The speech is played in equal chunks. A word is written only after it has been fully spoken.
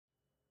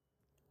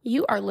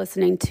You are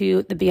listening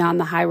to the Beyond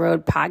the High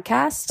Road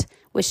podcast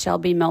with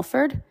Shelby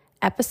Milford,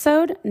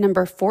 episode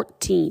number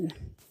 14.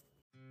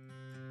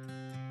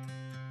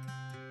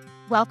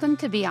 Welcome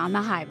to Beyond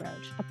the High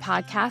Road, a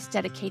podcast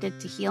dedicated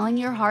to healing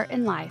your heart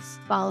and life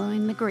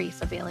following the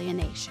grief of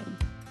alienation.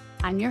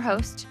 I'm your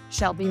host,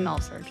 Shelby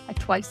Milford, a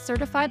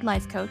twice-certified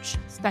life coach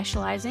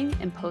specializing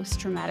in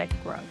post-traumatic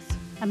growth.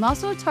 I'm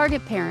also a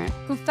target parent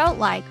who felt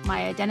like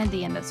my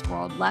identity in this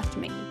world left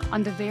me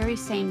on the very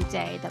same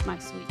day that my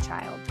sweet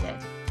child did.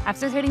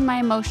 After hitting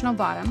my emotional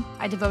bottom,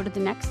 I devoted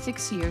the next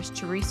 6 years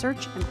to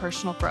research and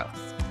personal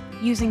growth.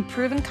 Using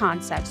proven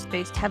concepts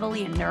based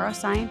heavily in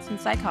neuroscience and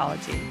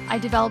psychology, I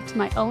developed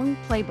my own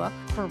playbook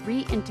for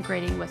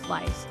reintegrating with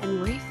life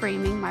and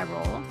reframing my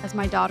role as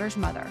my daughter's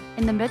mother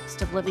in the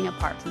midst of living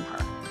apart from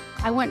her.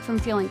 I went from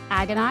feeling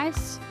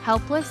agonized,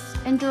 helpless,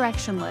 and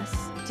directionless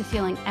to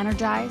feeling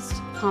energized,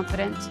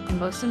 confident, and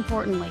most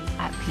importantly,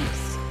 at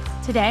peace.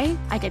 Today,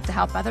 I get to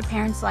help other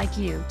parents like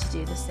you to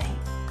do the same.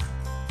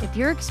 If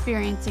you're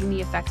experiencing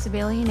the effects of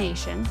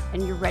alienation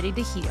and you're ready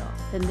to heal,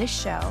 then this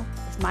show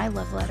is my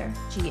love letter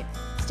to you.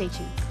 Stay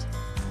tuned.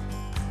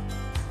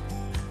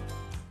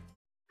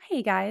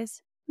 Hey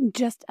guys,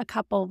 just a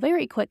couple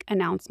very quick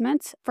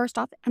announcements. First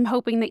off, I'm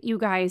hoping that you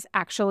guys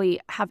actually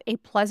have a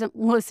pleasant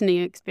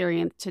listening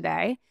experience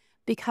today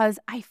because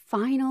I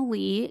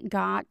finally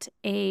got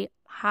a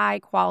high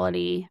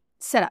quality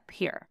setup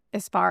here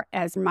as far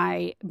as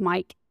my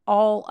mic,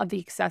 all of the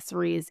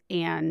accessories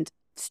and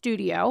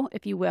studio,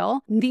 if you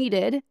will,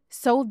 needed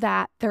so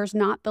that there's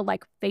not the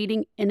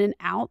fading in and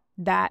out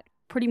that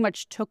pretty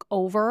much took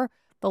over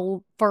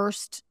the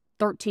first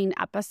 13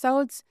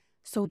 episodes.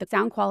 So the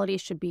sound quality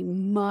should be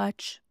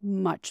much,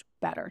 much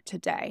better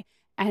today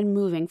and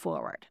moving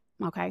forward.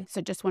 Okay,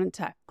 so just wanted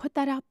to put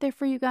that out there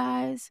for you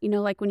guys. You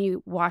know, like when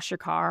you wash your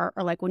car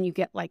or when you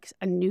get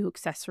a new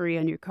accessory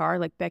on your car,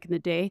 like back in the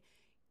day,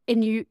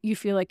 and you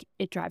feel like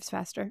it drives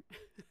faster.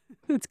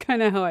 That's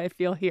kind of how I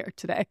feel here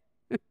today.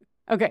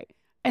 Okay.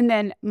 And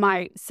then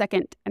my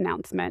second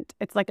announcement,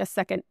 it's like a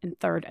second and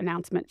third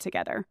announcement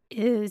together,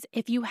 is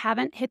if you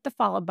haven't hit the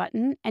follow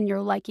button and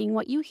you're liking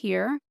what you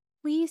hear,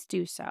 please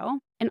do so.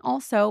 And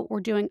also, we're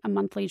doing a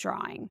monthly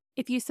drawing.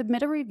 If you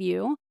submit a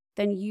review,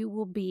 then you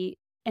will be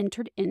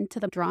entered into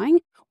the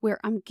drawing where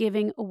I'm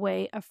giving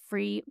away a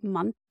free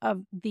month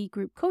of the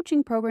group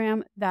coaching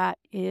program that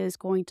is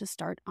going to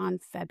start on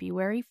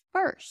February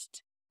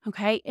 1st.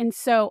 Okay, and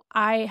so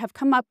I have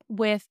come up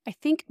with, I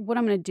think what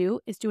I'm going to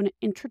do is do an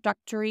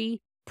introductory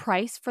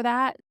price for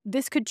that.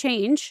 This could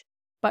change,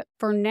 but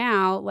for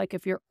now,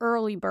 if you're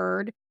early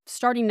bird,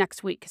 starting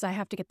next week, because I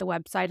have to get the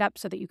website up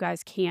so that you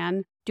guys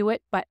can do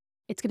it, but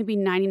it's going to be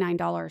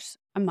 $99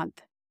 a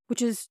month,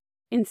 which is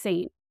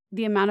insane.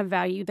 The amount of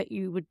value that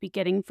you would be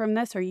getting from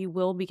this, or you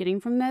will be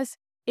getting from this,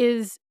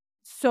 is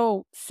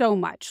so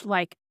much,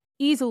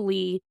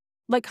 easily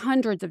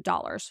hundreds of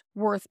dollars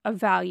worth of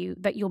value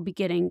that you'll be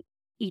getting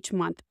each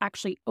month.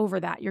 Actually, over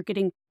that, you're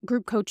getting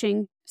group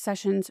coaching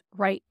sessions,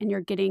 right? And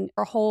you're getting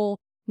a whole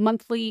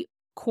monthly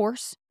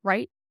course,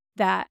 right?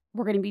 That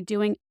we're going to be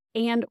doing,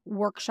 and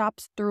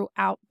workshops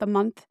throughout the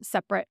month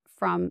separate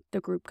from the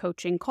group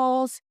coaching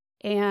calls.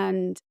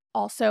 And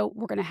also,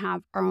 we're going to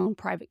have our own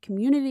private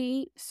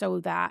community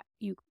so that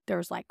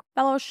there's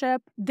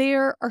fellowship.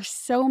 There are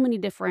so many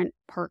different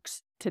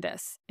perks to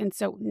this. And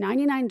so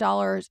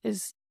 $99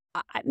 is,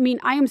 I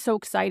am so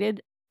excited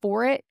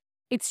for it.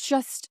 It's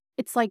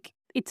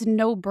a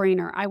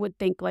no-brainer. I would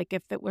think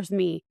if it was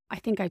me. I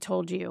think I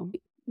told you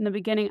in the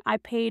beginning, I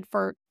paid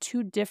for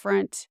 2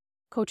 different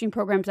coaching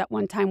programs at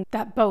one time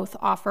that both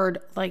offered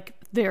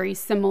very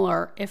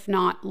similar, if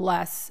not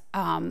less,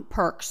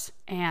 perks.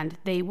 And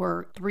they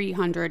were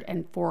 $300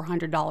 and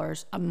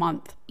 $400 a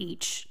month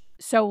each.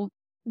 So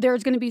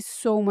there's going to be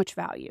so much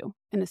value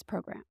in this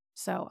program.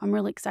 So I'm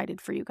really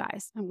excited for you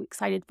guys. I'm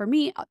excited for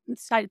me. I'm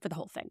excited for the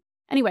whole thing.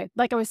 Anyway,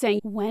 like I was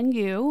saying, when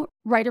you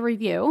write a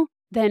review,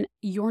 then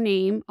your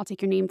name, I'll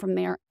take your name from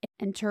there,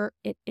 enter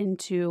it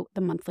into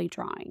the monthly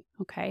drawing,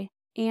 okay?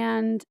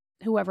 And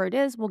whoever it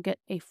is will get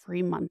a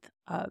free month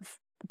of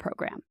the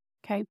program,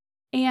 okay?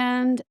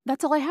 And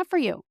that's all I have for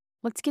you.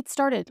 Let's get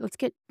started.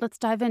 Let's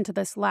dive into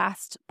this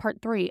last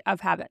part 3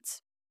 of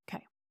habits.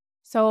 Okay.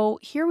 So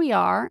here we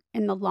are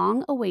in the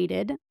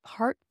long-awaited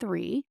part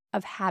 3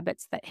 of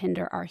habits that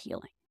hinder our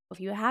healing. If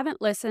you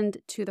haven't listened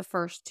to the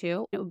first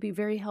 2, it would be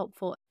very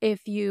helpful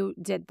if you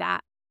did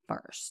that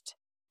first.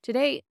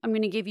 Today, I'm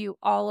going to give you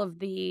all of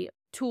the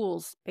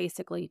tools,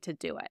 basically, to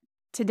do it.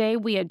 Today,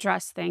 we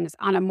address things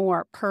on a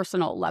more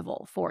personal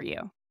level for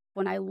you.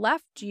 When I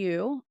left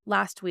you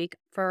last week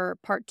for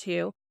part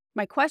 2,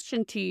 my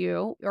question to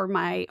you, or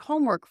my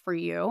homework for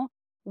you,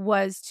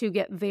 was to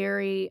get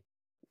very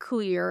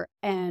clear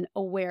and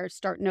aware,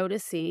 start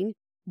noticing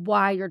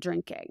why you're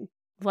drinking.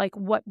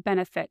 What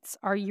benefits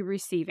are you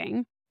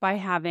receiving by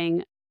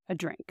having a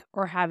drink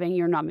or having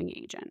your numbing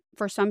agent?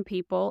 For some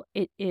people,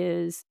 it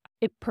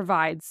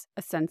provides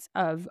a sense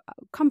of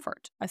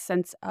comfort, a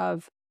sense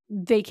of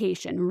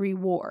vacation,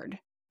 reward,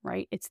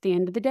 right? It's the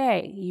end of the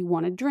day. You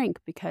want to drink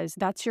because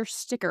that's your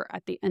sticker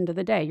at the end of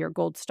the day, your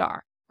gold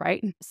star,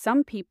 right?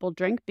 Some people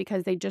drink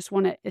because they just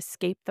want to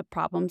escape the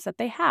problems that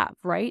they have,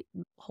 right?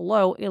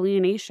 Hello,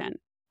 alienation.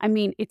 I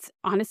mean, it's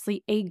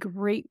honestly a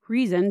great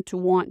reason to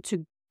want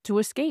to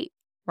escape,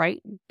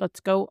 right? Let's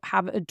go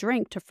have a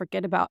drink to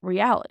forget about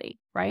reality,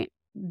 right?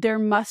 There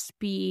must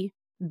be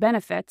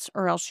benefits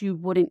or else you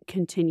wouldn't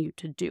continue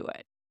to do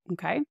it,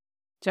 okay?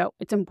 So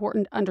it's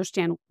important to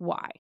understand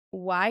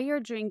why you're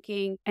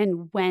drinking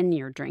and when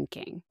you're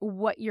drinking,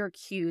 what your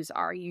cues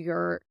are,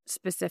 your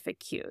specific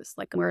cues.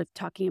 Like we're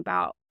talking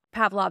about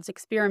Pavlov's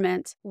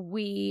experiment,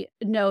 we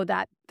know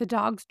that the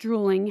dog's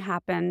drooling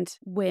happened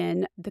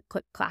when the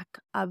click-clack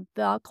of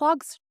the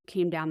clogs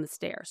came down the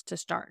stairs to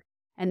start.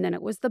 And then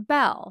it was the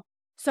bell.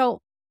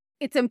 So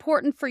it's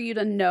important for you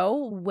to know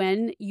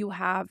when you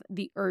have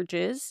the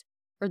urges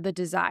or the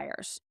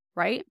desires,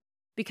 right?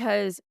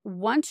 Because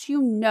once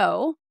you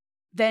know,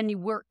 then you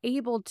were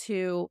able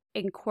to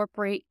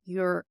incorporate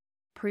your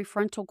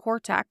prefrontal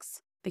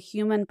cortex, the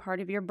human part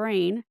of your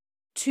brain,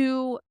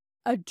 to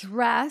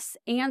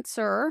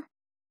answer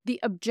the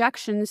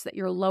objections that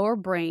your lower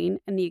brain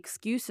and the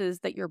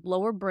excuses that your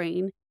lower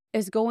brain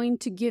is going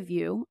to give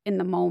you in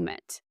the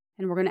moment.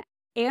 And we're going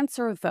to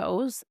answer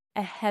those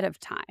ahead of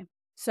time.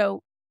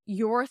 So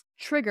your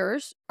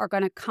triggers are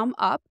going to come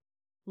up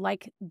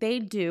like they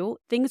do.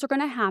 Things are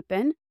going to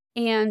happen.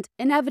 And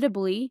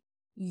inevitably,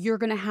 you're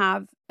going to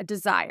have a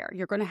desire.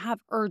 You're going to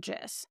have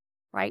urges,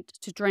 right?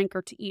 To drink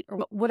or to eat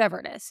or whatever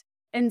it is.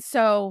 And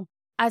so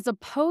as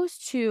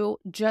opposed to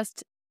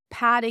just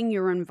padding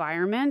your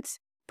environment,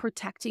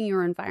 protecting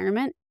your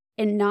environment,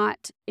 and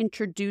not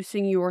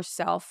introducing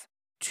yourself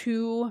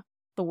to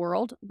the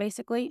world,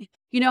 basically.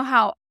 You know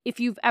how if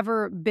you've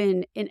ever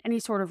been in any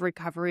sort of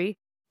recovery,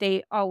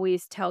 they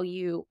always tell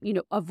you,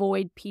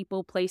 avoid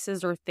people,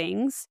 places, or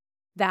things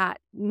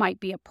that might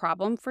be a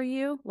problem for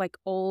you, like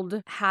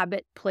old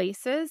habit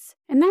places.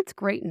 And that's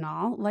great and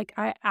all. Like,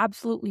 I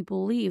absolutely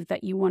believe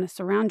that you want to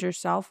surround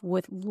yourself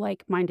with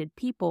like-minded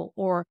people,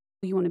 or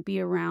you want to be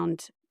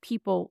around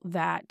people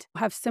that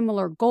have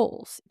similar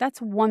goals.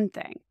 That's one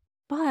thing.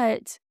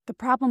 But the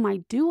problem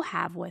I do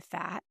have with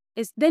that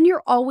is then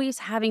you're always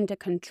having to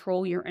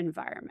control your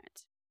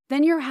environment.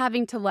 Then you're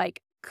having to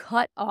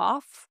cut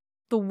off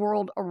the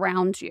world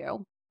around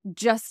you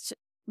just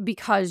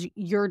because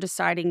you're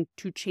deciding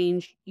to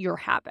change your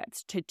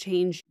habits, to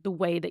change the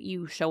way that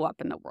you show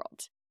up in the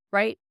world,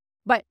 right?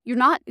 But you're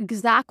not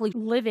exactly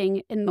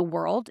living in the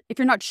world if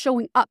you're not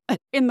showing up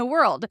in the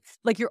world.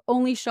 Like, you're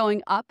only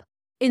showing up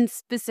in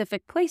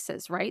specific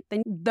places, right?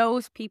 Then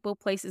those people,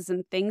 places,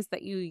 and things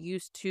that you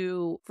used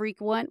to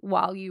frequent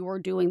while you were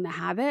doing the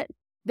habit,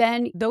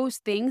 then those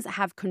things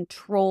have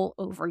control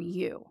over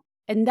you.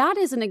 And that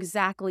isn't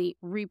exactly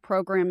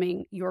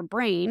reprogramming your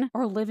brain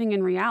or living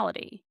in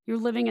reality. You're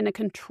living in a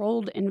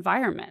controlled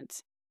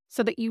environment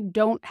so that you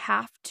don't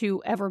have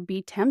to ever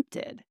be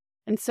tempted.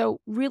 And so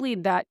really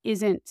that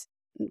isn't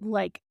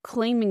like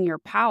claiming your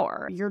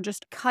power. You're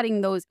just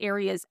cutting those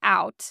areas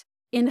out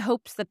in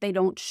hopes that they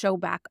don't show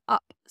back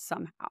up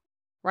somehow,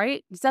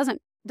 right? It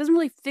doesn't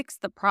really fix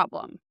the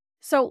problem.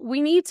 So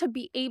we need to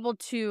be able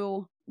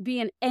to be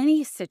in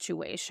any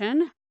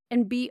situation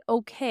and be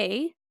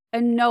okay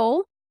and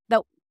know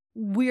that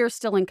we're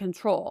still in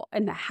control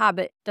and the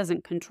habit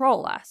doesn't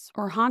control us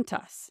or haunt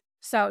us.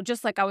 So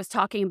just like I was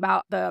talking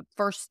about, the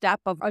first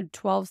step of a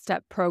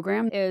 12-step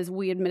program is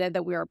we admitted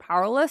that we are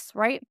powerless,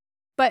 right?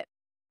 But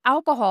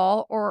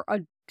alcohol or a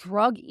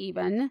drug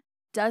even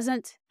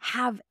doesn't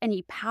have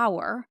any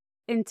power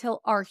until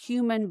our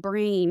human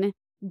brain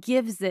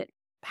gives it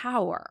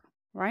power,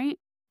 right?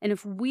 And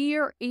if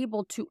we're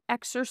able to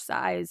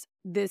exercise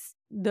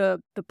the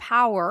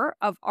power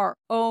of our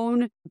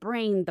own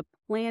brain, the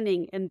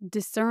planning and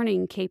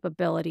discerning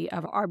capability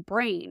of our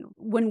brain,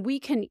 when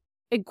we can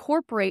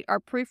incorporate our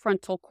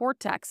prefrontal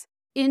cortex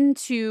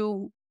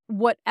into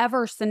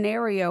whatever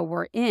scenario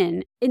we're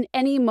in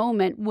any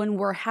moment when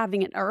we're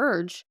having an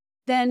urge,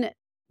 then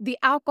the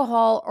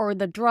alcohol or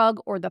the drug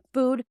or the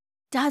food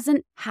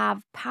doesn't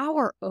have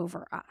power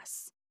over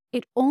us.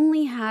 It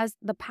only has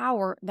the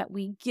power that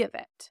we give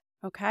it,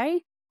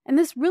 okay? And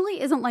this really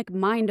isn't like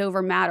mind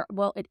over matter.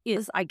 Well, it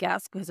is, I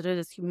guess, because it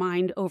is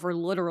mind over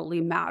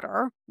literally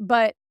matter.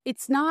 But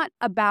it's not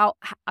about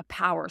a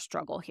power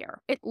struggle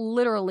here. It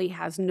literally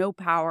has no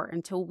power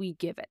until we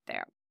give it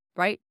there,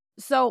 right?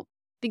 So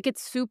I think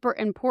it's super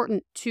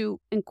important to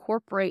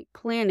incorporate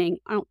planning.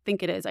 I don't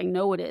think it is. I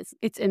know it is.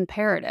 It's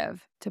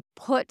imperative to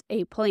put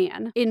a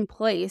plan in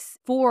place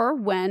for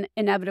when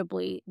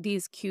inevitably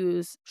these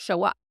cues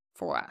show up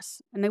for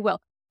us. And they will.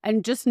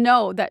 And just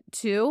know that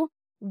too,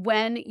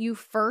 when you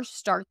first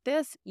start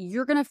this,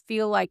 you're going to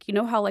feel like, you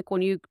know how like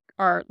when you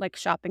are like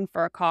shopping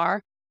for a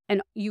car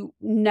and you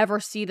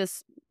never see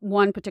this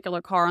one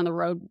particular car on the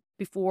road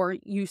before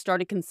you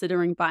started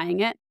considering buying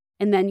it,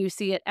 and then you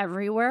see it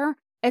everywhere?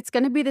 It's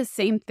going to be the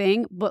same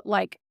thing, but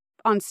like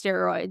on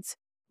steroids,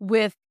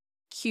 with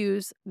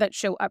cues that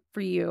show up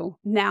for you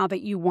now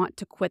that you want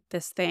to quit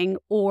this thing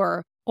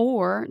or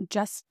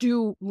just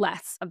do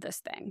less of this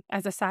thing.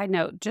 As a side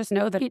note, just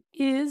know that it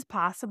is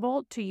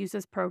possible to use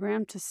this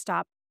program to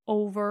stop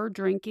over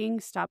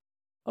drinking, stop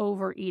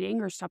overeating,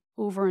 or stop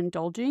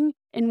overindulging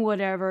in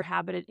whatever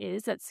habit it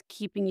is that's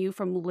keeping you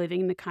from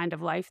living the kind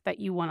of life that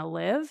you want to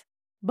live.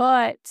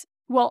 But,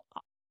 well,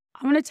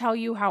 I'm going to tell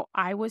you how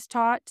I was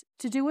taught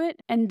to do it,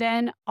 and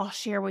then I'll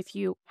share with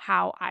you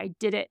how I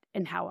did it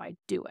and how I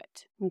do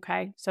it.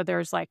 Okay. So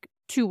there's like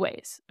two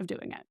ways of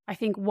doing it. I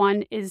think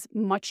one is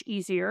much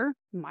easier,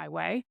 my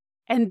way,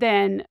 and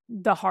then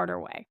the harder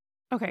way.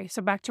 Okay.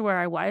 So back to where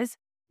I was.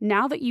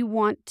 Now that you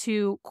want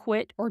to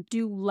quit or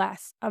do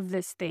less of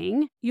this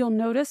thing, you'll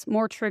notice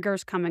more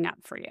triggers coming up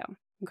for you.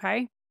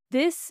 Okay.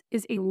 This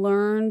is a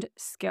learned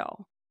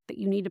skill that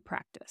you need to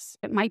practice.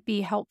 It might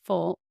be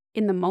helpful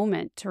in the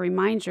moment to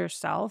remind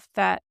yourself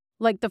that,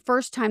 like the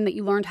first time that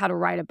you learned how to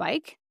ride a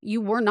bike,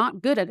 you were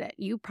not good at it.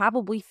 You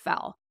probably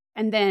fell.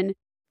 And then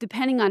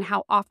depending on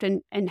how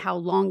often and how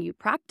long you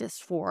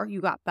practiced for, you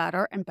got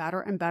better and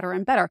better and better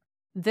and better.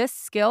 This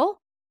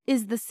skill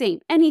is the same.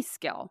 Any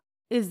skill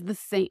is the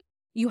same.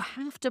 You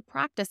have to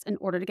practice in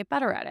order to get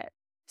better at it.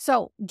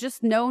 So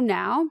just know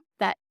now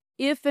that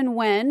if and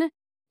when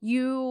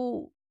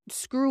you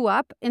screw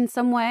up in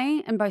some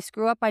way, and by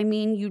screw up, I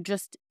mean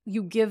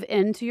you give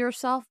in to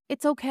yourself,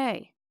 it's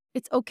okay.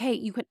 It's okay.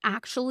 You can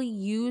actually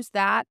use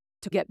that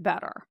to get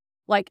better.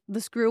 Like the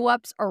screw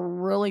ups are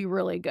really,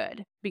 really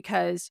good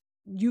because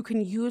you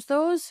can use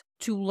those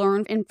to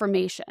learn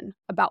information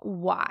about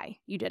why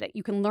you did it.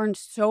 You can learn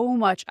so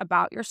much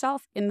about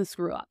yourself in the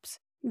screw ups.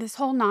 This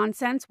whole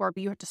nonsense where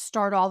you have to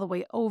start all the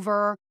way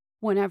over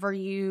whenever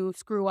you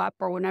screw up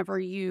or whenever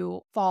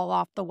you fall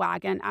off the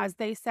wagon, as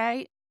they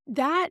say,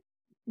 that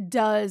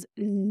does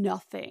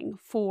nothing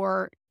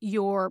for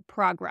your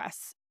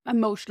progress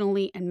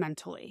emotionally and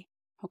mentally,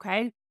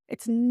 okay?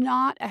 It's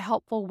not a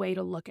helpful way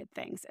to look at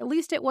things. At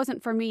least it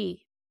wasn't for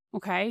me,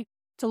 okay?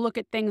 To look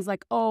at things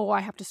like, oh,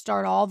 I have to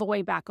start all the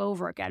way back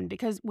over again.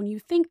 Because when you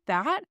think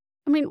that,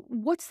 I mean,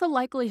 what's the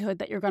likelihood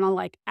that you're going to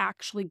like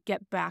actually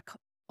get back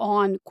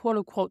on quote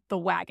unquote the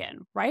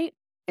wagon, right?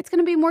 It's going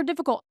to be more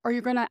difficult, or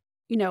you're going to,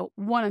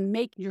 want to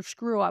make your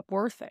screw up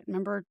worth it.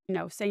 Remember,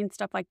 saying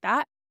stuff like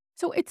that.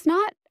 So it's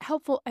not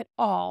helpful at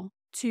all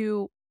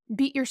to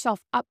beat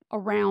yourself up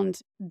around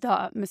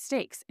the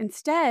mistakes.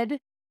 Instead,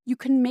 you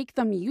can make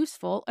them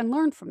useful and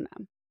learn from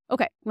them.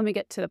 Okay, let me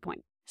get to the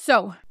point.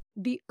 So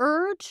the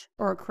urge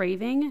or a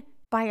craving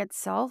by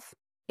itself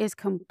is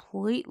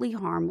completely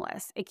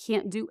harmless. It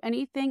can't do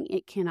anything.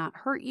 It cannot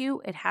hurt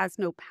you. It has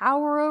no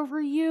power over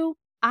you.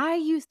 I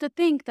used to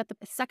think that the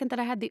second that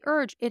I had the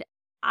urge,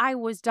 I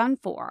was done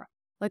for.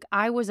 Like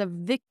I was a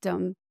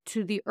victim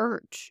to the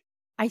urge.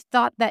 I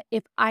thought that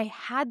if I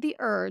had the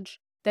urge,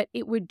 that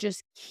it would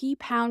just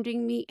keep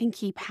hounding me and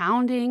keep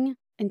hounding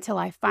until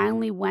I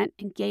finally went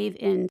and gave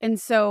in. And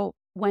so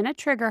when a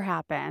trigger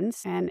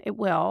happens, and it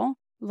will,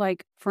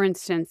 like for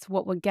instance,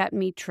 what would get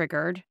me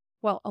triggered?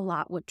 Well, a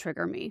lot would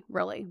trigger me,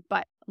 really.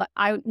 But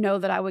I know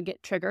that I would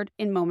get triggered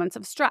in moments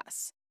of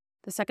stress.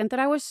 The second that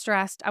I was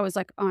stressed, I was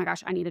like, oh my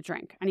gosh, I need a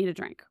drink. I need a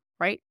drink,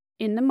 right?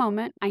 In the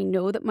moment, I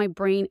know that my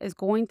brain is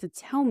going to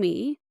tell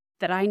me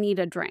that I need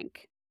a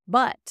drink.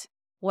 But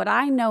what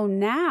I know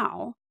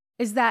now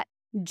is that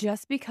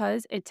just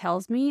because it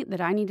tells me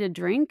that I need a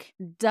drink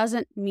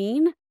doesn't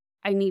mean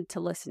I need to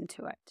listen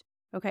to it.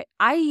 Okay.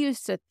 I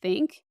used to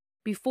think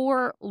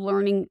before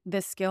learning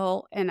this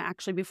skill, and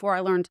actually before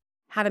I learned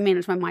how to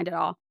manage my mind at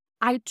all,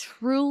 I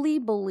truly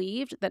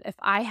believed that if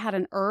I had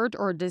an urge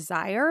or a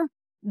desire,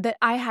 that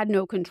I had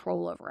no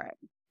control over it.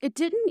 I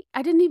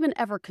didn't even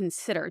ever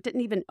consider, it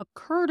didn't even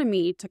occur to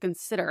me to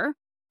consider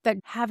that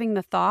having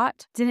the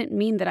thought didn't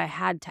mean that I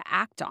had to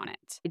act on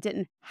it. It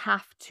didn't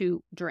have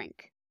to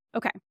drink.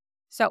 Okay.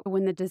 So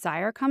when the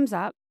desire comes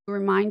up,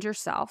 remind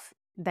yourself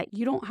that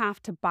you don't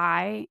have to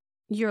buy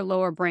your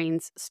lower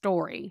brain's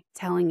story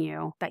telling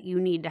you that you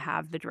need to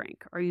have the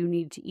drink or you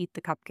need to eat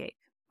the cupcake.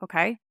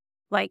 Okay.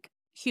 Like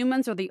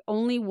humans are the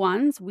only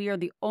ones, we are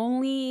the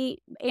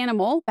only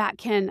animal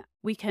that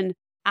we can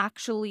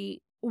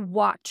actually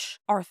watch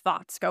our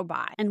thoughts go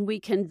by, and we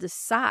can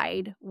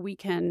discern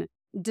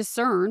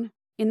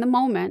in the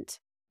moment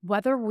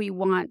whether we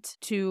want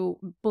to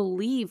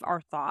believe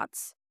our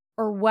thoughts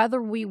or whether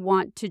we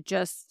want to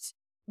just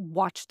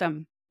watch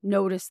them,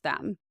 notice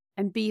them,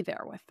 and be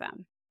there with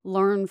them,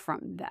 learn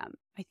from them.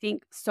 I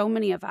think so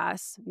many of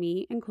us,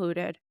 me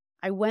included,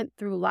 I went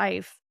through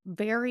life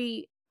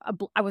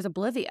I was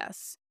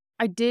oblivious.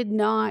 I did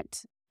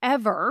not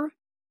ever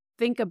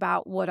think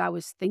about what I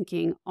was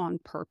thinking on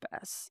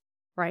purpose,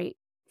 right?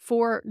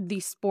 For the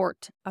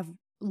sport of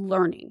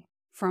learning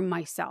from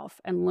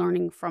myself and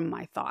learning from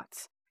my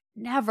thoughts.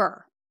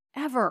 Never,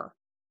 ever,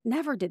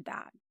 never did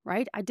that,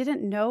 right? I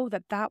didn't know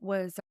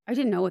I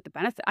didn't know what the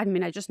benefit,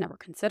 I just never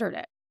considered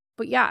it.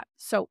 But yeah,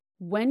 so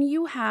when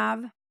you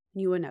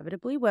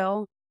inevitably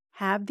will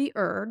have the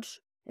urge,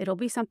 it'll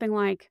be something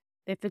like,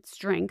 if it's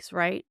drinks,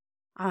 right?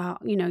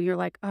 You're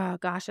like, oh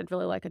gosh, I'd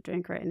really like a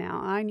drink right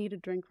now. I need a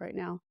drink right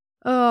now.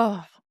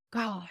 Oh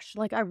gosh,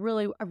 like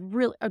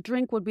a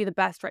drink would be the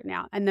best right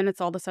now. And then it's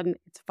all of a sudden,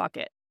 it's fuck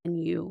it.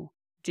 And you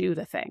do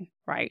the thing,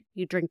 right?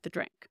 You drink the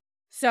drink.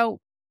 So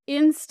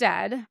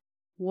instead,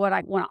 what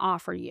I want to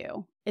offer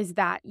you is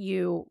that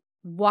you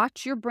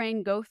watch your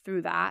brain go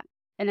through that.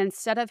 And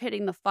instead of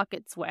hitting the fuck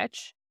it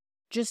switch,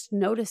 just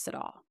notice it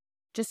all.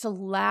 Just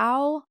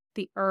allow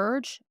the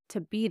urge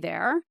to be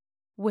there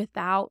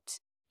without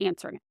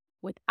answering it,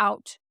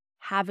 without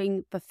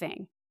having the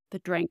thing, the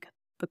drink,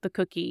 the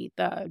cookie,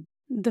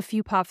 the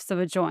few puffs of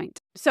a joint.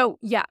 So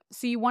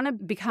you want to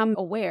become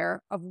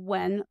aware of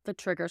when the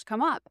triggers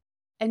come up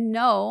and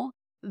know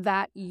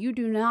that you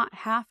do not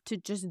have to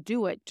just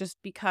do it just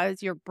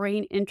because your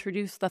brain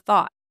introduced the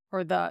thought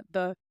or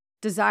the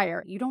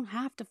desire. You don't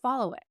have to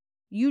follow it.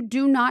 You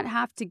do not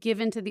have to give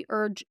into the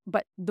urge.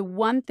 But the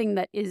one thing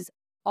that is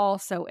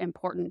also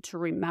important to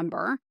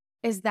remember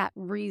is that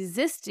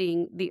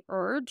resisting the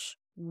urge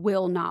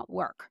will not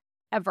work,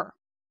 ever.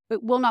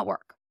 It will not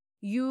work.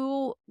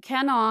 You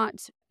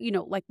cannot,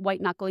 like white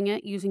knuckling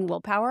it using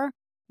willpower.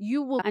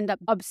 You will end up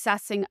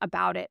obsessing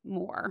about it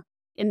more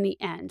in the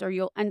end, or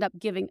you'll end up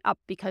giving up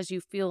because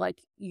you feel like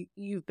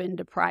you've been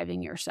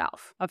depriving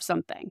yourself of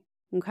something,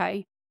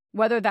 okay?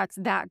 Whether that's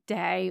that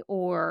day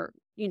or,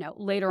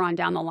 later on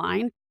down the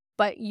line,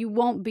 but you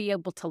won't be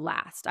able to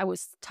last. I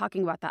was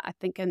talking about that, I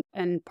think,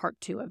 in part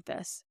 2 of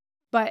this.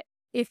 But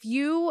if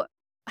you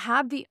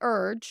have the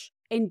urge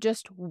and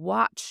just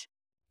watch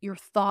your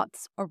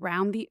thoughts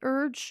around the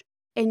urge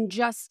and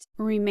just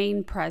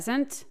remain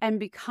present and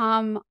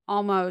become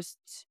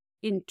almost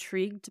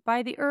intrigued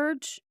by the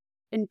urge,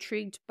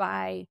 intrigued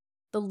by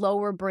the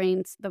lower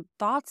brains, the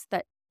thoughts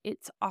that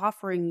it's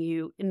offering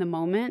you in the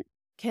moment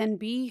can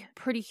be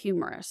pretty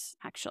humorous,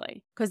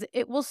 actually, because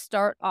it will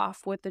start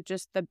off with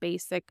just the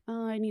basic,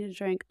 oh, I need a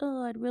drink.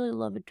 Oh, I'd really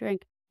love a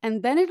drink.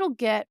 And then it'll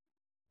get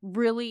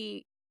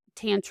really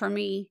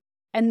tantrumy.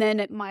 And then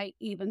it might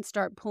even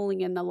start pulling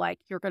in the, like,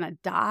 you're going to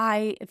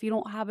die if you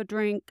don't have a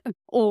drink,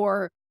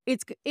 or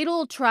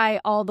it'll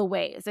try all the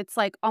ways. It's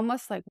like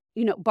almost like,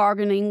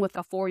 bargaining with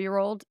a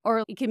 4-year-old,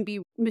 or it can be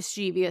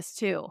mischievous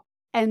too.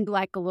 And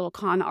like a little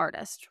con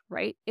artist,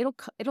 right?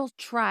 It'll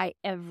try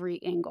every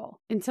angle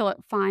until it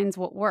finds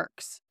what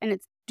works. And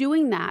it's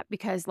doing that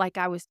because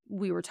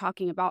we were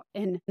talking about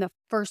in the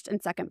first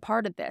and second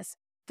part of this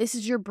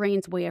is your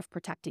brain's way of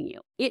protecting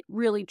you. It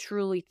really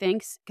truly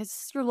thinks, because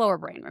it's your lower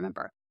brain,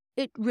 remember,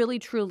 it really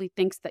truly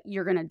thinks that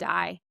you're going to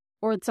die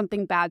or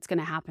something bad's going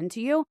to happen to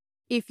you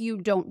if you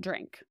don't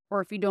drink or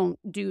if you don't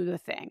do the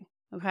thing,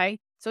 okay?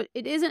 So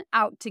it isn't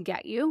out to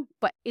get you,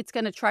 but it's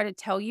going to try to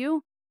tell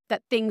you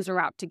that things are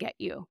out to get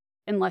you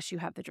unless you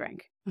have the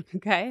drink,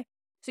 okay?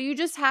 So you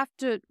just have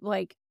to,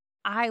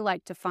 I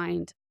like to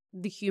find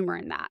the humor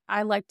in that.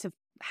 I like to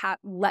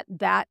let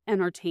that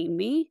entertain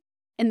me.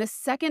 And the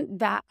second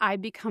that I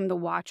become the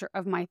watcher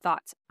of my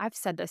thoughts, I've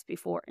said this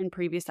before in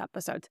previous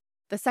episodes,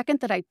 the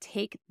second that I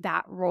take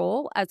that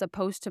role as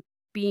opposed to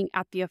being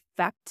at the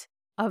effect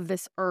of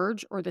this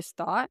urge or this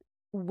thought,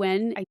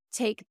 when I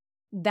take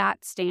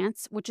that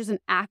stance, which is an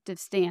active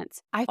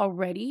stance, I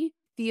already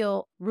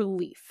feel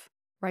relief,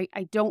 right?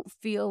 I don't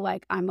feel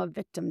like I'm a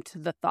victim to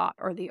the thought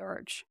or the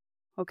urge,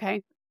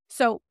 okay?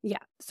 So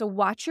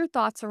watch your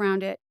thoughts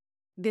around it.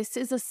 This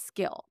is a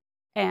skill,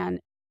 and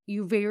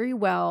you very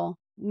well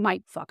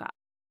might fuck up,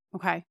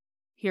 okay?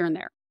 Here and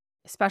there,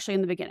 especially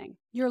in the beginning.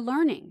 You're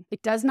learning.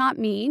 It does not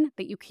mean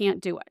that you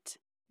can't do it.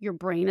 Your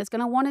brain is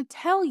going to want to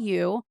tell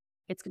you,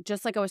 it's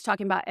just like I was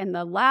talking about in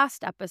the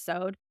last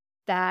episode,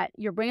 that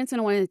your brain's going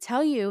to want to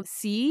tell you,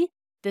 see,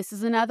 this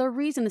is another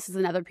reason, this is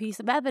another piece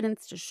of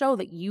evidence to show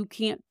that you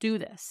can't do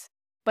this.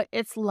 But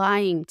it's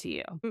lying to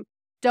you.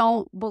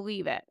 Don't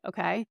believe it,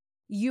 okay?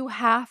 You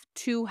have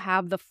to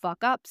have the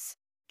fuck-ups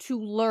to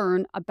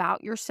learn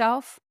about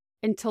yourself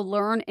and to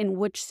learn in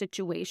which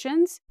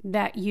situations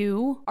that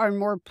you are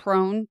more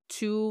prone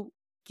to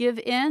give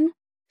in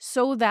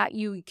so that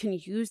you can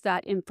use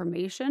that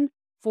information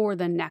for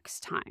the next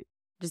time.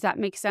 Does that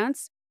make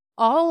sense?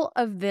 All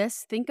of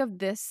this, think of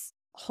this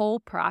whole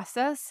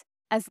process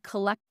as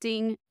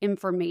collecting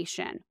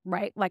information,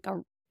 right? Like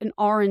an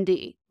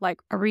R&D, like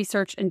a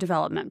research and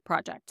development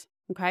project,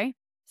 okay?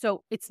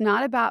 So it's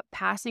not about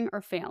passing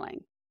or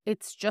failing.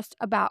 It's just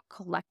about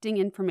collecting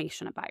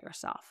information about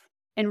yourself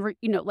and,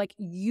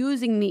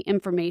 using the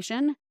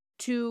information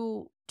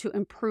to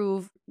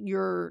improve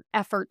your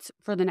efforts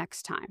for the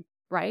next time,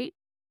 right?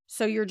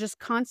 So you're just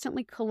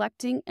constantly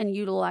collecting and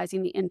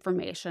utilizing the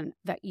information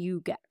that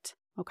you get,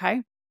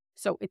 okay?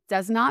 So it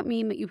does not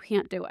mean that you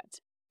can't do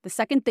it. The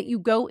second that you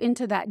go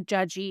into that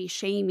judgy,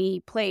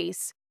 shamey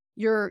place,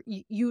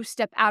 you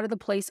step out of the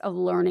place of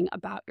learning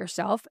about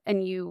yourself,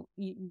 and you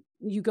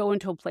go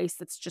into a place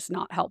that's just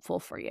not helpful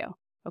for you,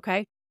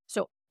 okay?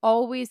 So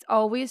always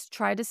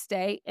try to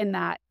stay in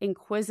that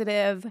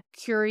inquisitive,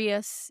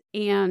 curious,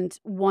 and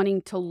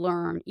wanting to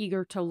learn,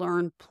 eager to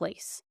learn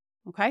place,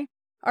 okay?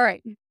 All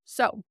right,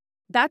 so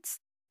that's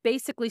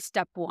basically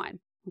step 1,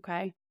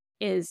 okay,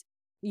 is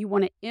you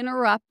want to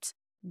interrupt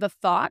the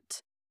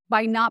thought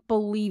by not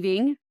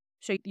believing.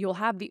 So you'll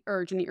have the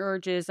urge, and the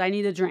urge is, I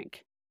need a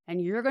drink. And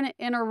you're going to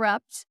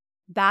interrupt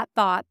that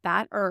thought,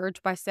 that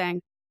urge by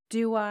saying,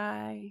 do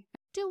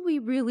we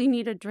really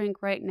need a drink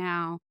right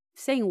now?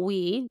 saying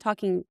we,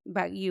 talking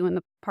about you and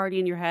the party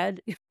in your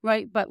head,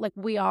 right? But like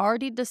we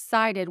already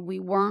decided we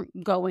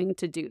weren't going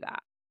to do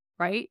that,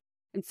 right?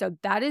 And so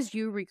that is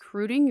you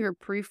recruiting your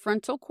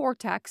prefrontal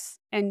cortex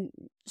and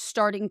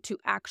starting to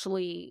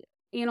actually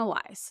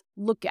analyze,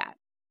 look at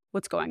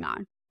what's going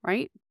on,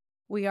 right?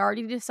 We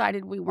already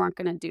decided we weren't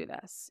going to do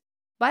this,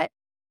 but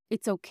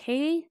it's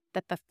okay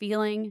that the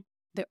feeling,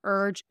 the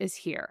urge is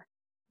here.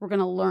 We're going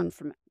to learn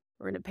from it.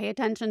 We're going to pay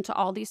attention to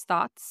all these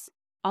thoughts,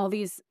 all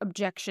these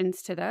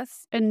objections to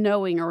this, and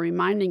knowing or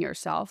reminding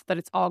yourself that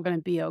it's all going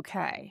to be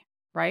okay,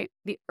 right?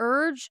 The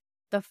urge,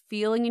 the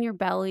feeling in your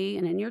belly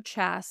and in your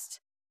chest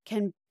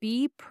can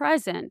be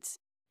present,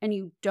 and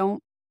you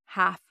don't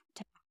have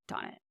to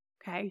act on it,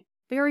 okay?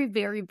 Very,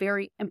 very,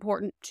 very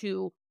important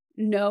to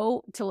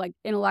know, to like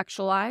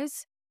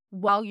intellectualize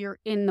while you're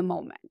in the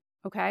moment,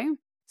 okay?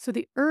 So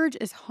the urge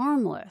is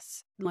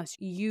harmless unless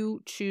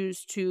you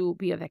choose to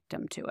be a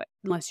victim to it,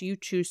 unless you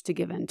choose to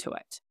give in to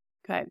it,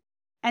 okay?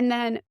 And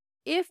then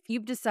if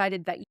you've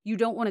decided that you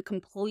don't want to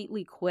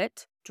completely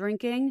quit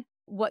drinking,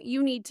 what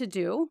you need to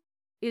do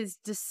is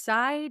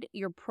decide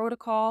your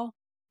protocol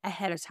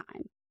ahead of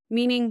time.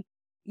 Meaning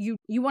you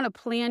want to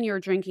plan your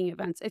drinking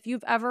events. If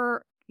you've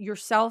ever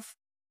yourself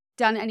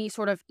done any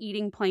sort of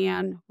eating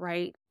plan,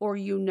 right? Or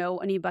you know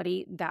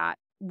anybody that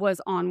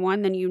was on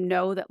one, then you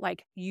know that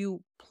like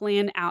you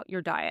plan out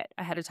your diet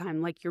ahead of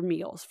time, like your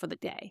meals for the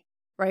day,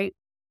 right?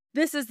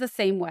 This is the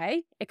same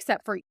way,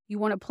 except for you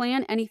want to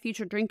plan any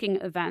future drinking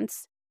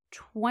events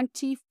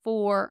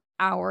 24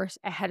 hours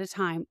ahead of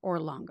time or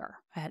longer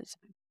ahead of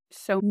time.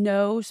 So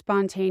no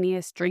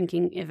spontaneous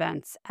drinking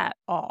events at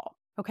all,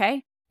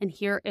 okay? And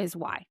here is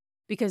why.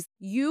 Because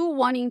you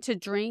wanting to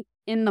drink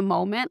in the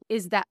moment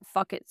is that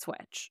fuck it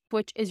switch,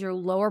 which is your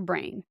lower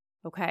brain,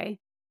 okay?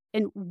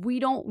 And we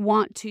don't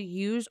want to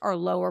use our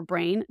lower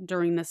brain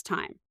during this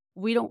time.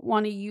 We don't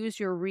want to use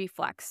your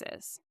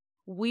reflexes.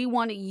 We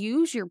want to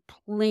use your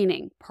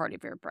planning part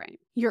of your brain,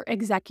 your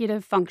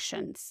executive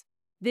functions.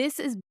 This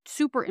is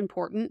super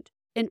important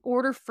in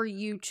order for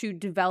you to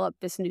develop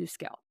this new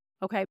skill,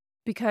 okay?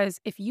 Because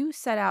if you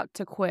set out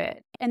to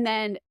quit and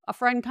then a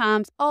friend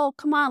comes, oh,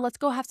 come on, let's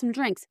go have some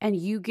drinks, and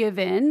you give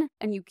in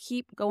and you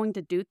keep going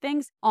to do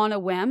things on a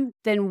whim,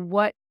 then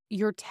what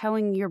you're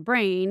telling your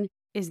brain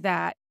is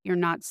that you're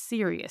not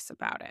serious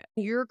about it.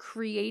 You're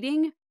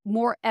creating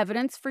more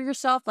evidence for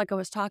yourself, like I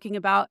was talking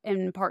about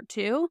in part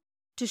 2,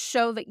 to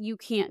show that you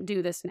can't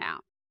do this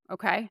now,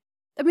 okay?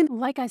 I mean,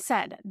 like I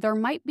said, there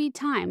might be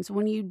times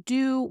when you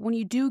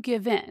do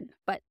give in,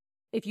 but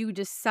if you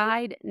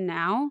decide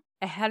now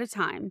ahead of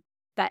time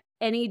that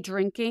any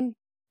drinking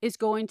is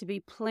going to be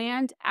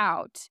planned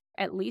out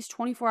at least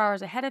 24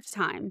 hours ahead of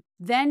time,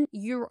 then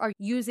you are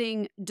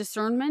using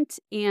discernment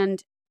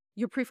and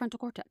your prefrontal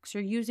cortex.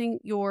 You're using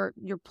your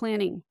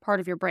planning part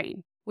of your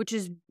brain, which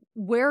is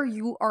where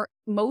you are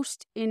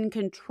most in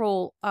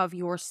control of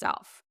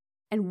yourself.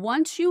 And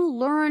once you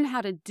learn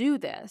how to do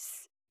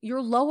this,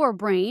 your lower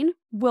brain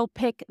will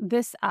pick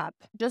this up,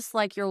 just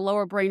like your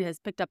lower brain has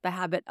picked up the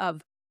habit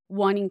of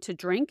wanting to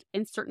drink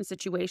in certain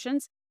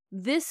situations.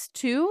 This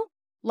too,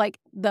 like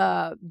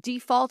the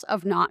default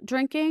of not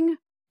drinking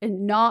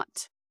and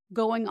not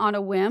going on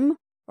a whim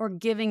or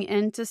giving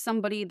in to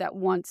somebody that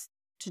wants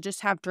to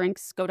just have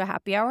drinks, go to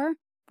happy hour,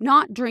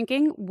 not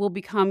drinking will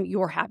become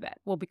your habit,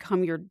 will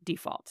become your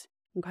default,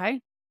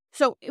 okay?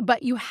 So,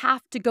 but you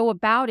have to go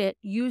about it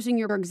using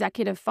your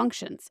executive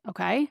functions,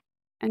 okay?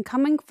 And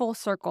coming full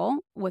circle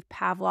with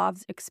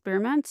Pavlov's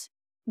experiment,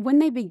 when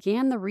they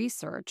began the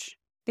research,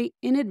 they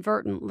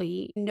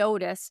inadvertently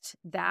noticed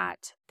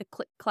that the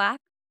click-clack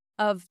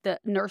of the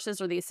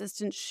nurses or the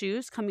assistant's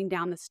shoes coming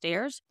down the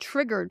stairs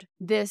triggered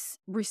this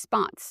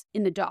response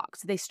in the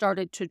dogs. They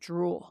started to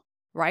drool,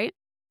 right?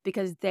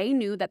 Because they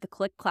knew that the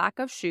click-clack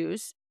of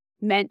shoes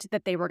meant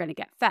that they were going to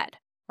get fed,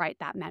 right?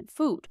 That meant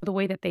food. The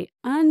way that they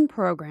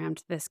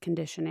unprogrammed this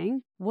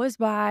conditioning was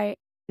by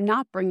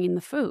not bringing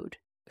the food.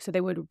 So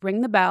they would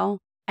ring the bell,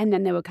 and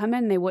then they would come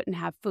in and they wouldn't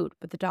have food,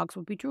 but the dogs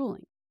would be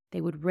drooling.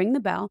 They would ring the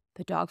bell,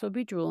 the dogs would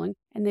be drooling,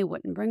 and they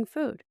wouldn't bring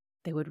food.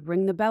 They would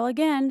ring the bell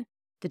again,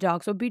 the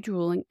dogs would be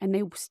drooling, and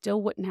they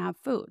still wouldn't have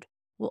food.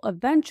 Well,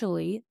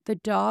 eventually, the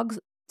dogs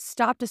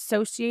stopped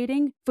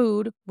associating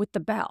food with the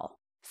bell.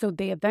 So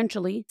they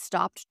eventually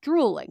stopped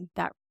drooling.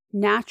 That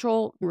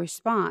natural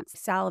response,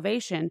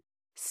 salivation,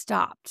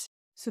 stopped.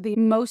 So the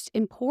most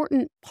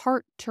important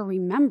part to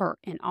remember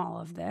in all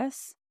of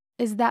this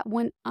is that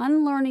when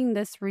unlearning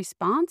this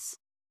response,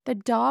 the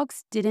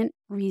dogs didn't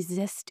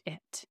resist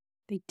it.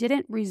 They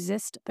didn't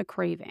resist the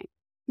craving.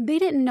 They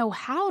didn't know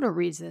how to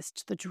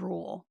resist the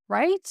drool,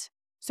 right?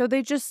 So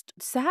they just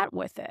sat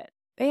with it.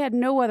 They had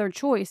no other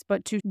choice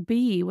but to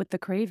be with the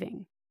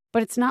craving.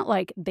 But it's not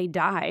like they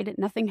died.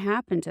 Nothing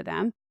happened to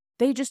them.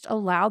 They just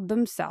allowed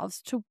themselves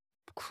to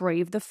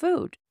crave the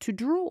food, to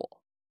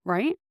drool,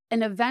 right?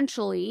 And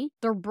eventually,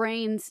 their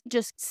brains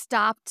just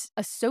stopped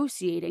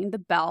associating the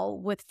bell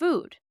with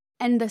food.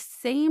 And the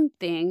same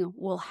thing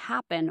will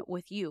happen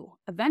with you.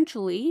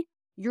 Eventually,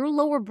 your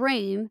lower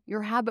brain,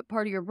 your habit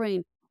part of your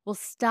brain, will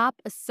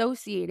stop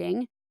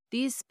associating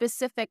these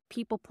specific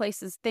people,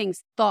 places,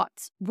 things,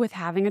 thoughts with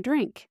having a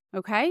drink,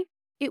 okay?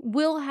 It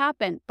will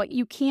happen, but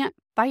you can't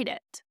fight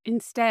it.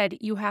 Instead,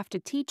 you have to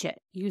teach it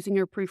using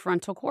your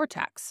prefrontal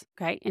cortex,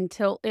 okay,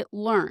 until it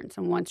learns.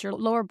 And once your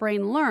lower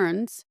brain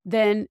learns,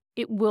 then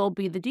it will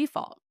be the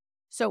default.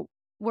 So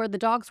where the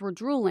dogs were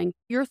drooling,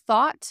 your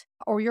thought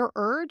or your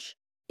urge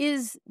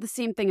is the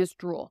same thing as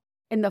drool.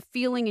 And the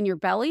feeling in your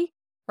belly,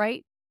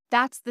 right?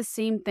 That's the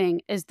same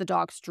thing as the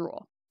dog's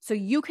drool. So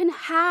you can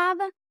have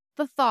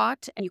the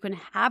thought and you can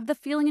have the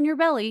feeling in your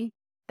belly.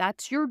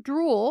 That's your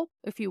drool,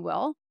 if you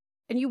will,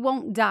 and you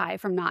won't die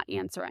from not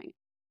answering.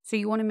 So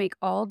you want to make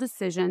all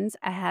decisions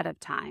ahead of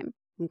time,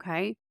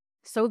 okay?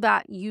 So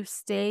that you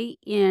stay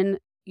in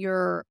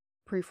your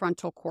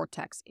prefrontal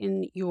cortex,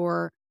 in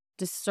your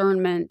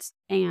discernment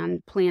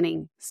and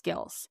planning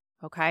skills,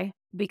 okay?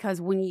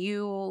 Because when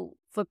you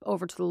flip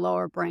over to the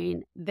lower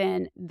brain,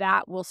 then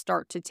that will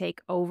start to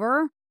take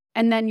over,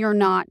 and then you're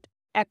not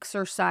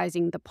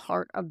exercising the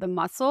part of the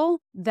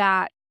muscle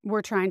that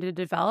we're trying to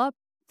develop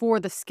for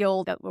the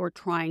skill that we're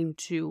trying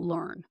to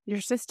learn.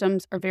 Your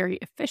systems are very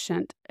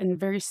efficient and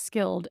very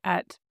skilled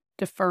at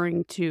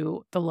deferring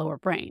to the lower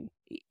brain.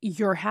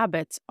 Your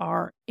habits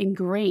are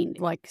ingrained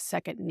like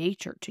second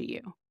nature to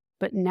you.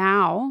 But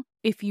now,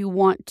 if you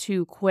want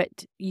to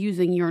quit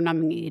using your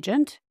numbing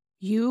agent,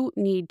 you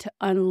need to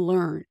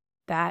unlearn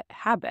that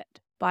habit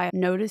by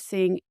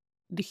noticing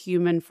the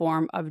human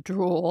form of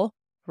drool,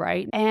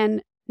 right?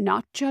 And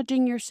not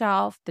judging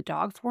yourself. The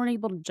dogs weren't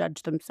able to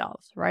judge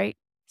themselves, right?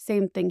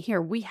 Same thing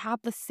here. We have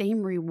the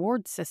same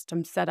reward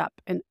system set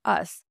up in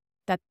us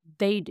that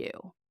they do,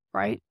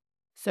 right?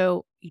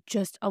 So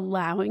just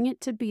allowing it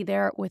to be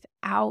there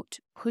without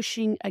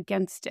pushing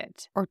against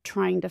it or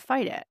trying to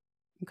fight it,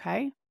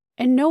 okay?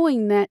 And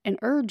knowing that an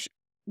urge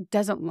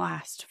doesn't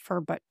last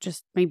for but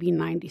just maybe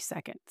 90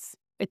 seconds.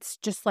 It's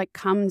just like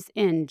comes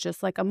in,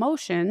 just like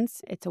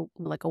emotions. It's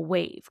like a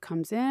wave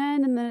comes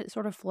in and then it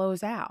sort of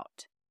flows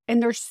out.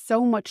 And there's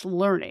so much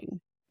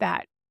learning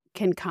that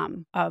can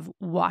come of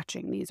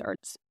watching these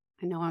urges.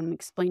 I know I'm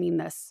explaining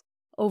this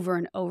over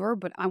and over,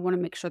 but I want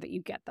to make sure that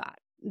you get that,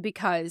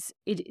 because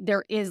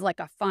there is like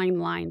a fine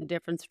line, the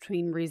difference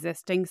between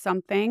resisting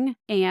something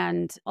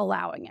and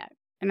allowing it.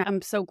 And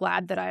I'm so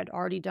glad that I had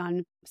already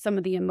done some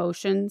of the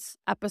emotions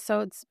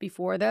episodes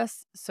before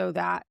this, so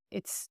that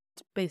it's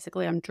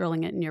basically I'm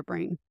drilling it in your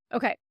brain.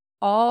 Okay,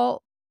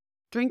 all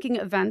drinking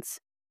events,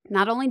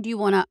 not only do you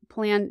want to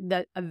plan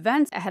the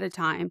events ahead of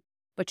time,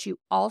 but you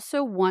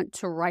also want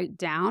to write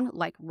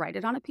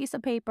it on a piece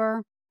of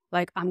paper.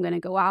 Like, I'm going to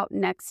go out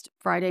next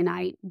Friday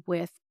night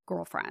with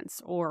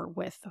girlfriends or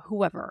with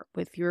whoever,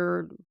 with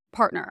your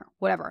partner,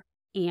 whatever.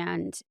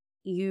 And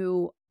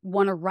you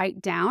want to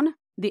write down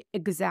the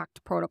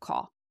exact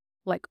protocol,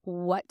 like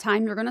what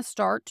time you're going to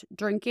start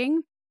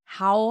drinking,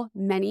 how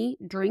many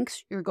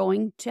drinks you're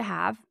going to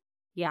have.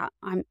 Yeah,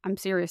 I'm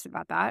serious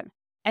about that.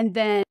 And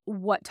then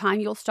what time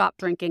you'll stop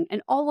drinking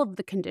and all of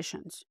the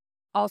conditions.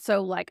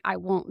 Also, like, I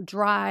won't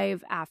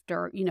drive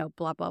after,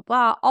 blah, blah,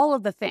 blah, all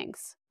of the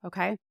things,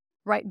 okay?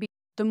 Right?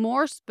 The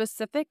more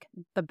specific,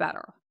 the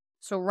better.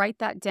 So write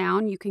that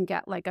down. You can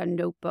get like a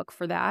notebook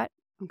for that,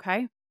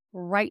 okay?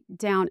 Write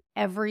down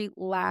every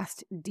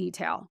last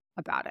detail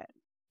about it.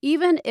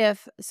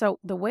 So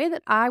the way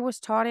that I was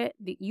taught it,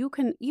 that you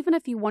can, even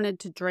if you wanted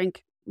to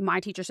drink, my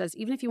teacher says,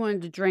 even if you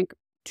wanted to drink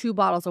 2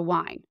 bottles of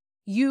wine,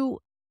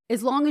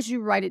 as long as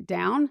you write it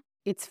down,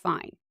 it's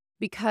fine,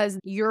 because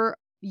you're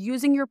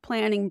using your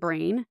planning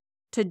brain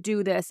to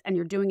do this and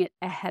you're doing it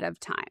ahead of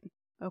time,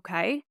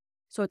 okay?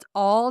 So it's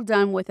all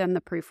done within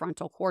the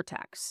prefrontal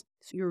cortex.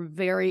 So you're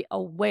very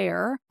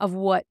aware of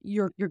what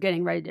you're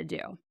getting ready to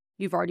do.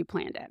 You've already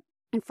planned it.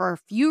 And for a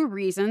few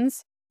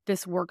reasons,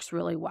 this works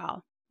really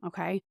well,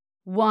 okay?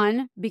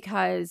 One,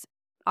 because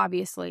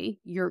obviously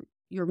you're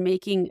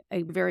making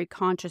a very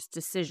conscious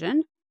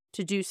decision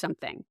to do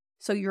something.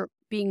 So you're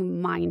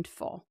being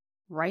mindful,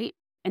 right?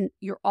 And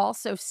you're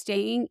also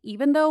staying,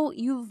 even though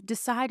you've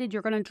decided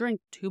you're going to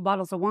drink 2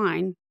 bottles of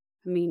wine.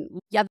 I mean,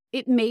 yeah,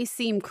 it may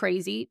seem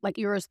crazy, like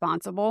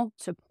irresponsible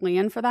to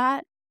plan for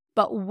that.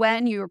 But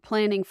when you're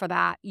planning for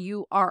that,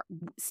 you are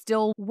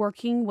still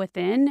working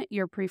within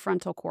your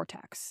prefrontal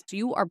cortex. So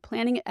you are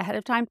planning it ahead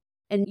of time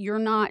and you're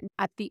not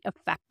at the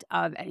effect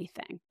of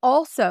anything.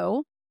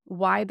 Also,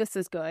 why this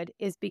is good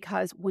is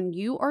because when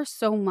you are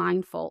so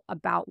mindful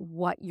about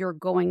what you're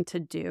going to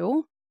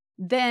do,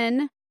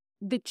 then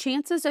the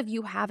chances of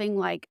you having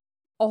like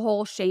a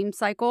whole shame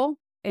cycle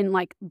and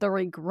like the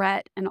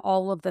regret and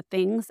all of the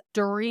things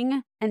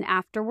during and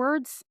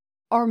afterwards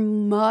are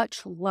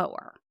much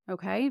lower,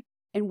 okay?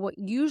 And what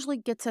usually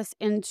gets us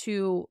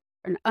into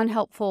an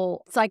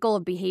unhelpful cycle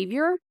of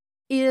behavior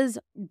is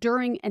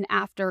during and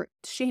after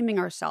shaming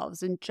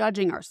ourselves and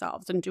judging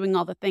ourselves and doing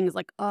all the things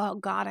like, oh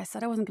God, I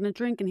said I wasn't going to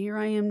drink and here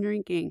I am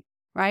drinking,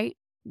 right?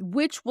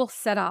 Which will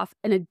set off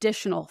an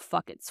additional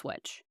fuck it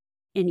switch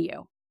in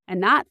you.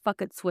 And that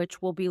fuck it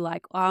switch will be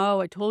like, oh,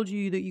 I told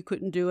you that you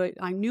couldn't do it.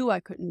 I knew I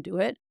couldn't do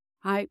it.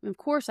 Of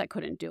course I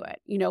couldn't do it.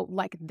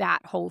 Like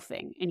that whole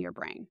thing in your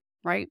brain,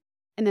 right?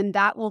 And then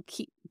that will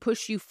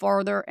push you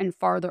farther and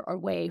farther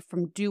away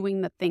from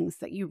doing the things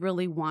that you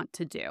really want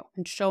to do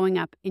and showing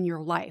up in your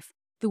life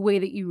the way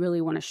that you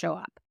really want to show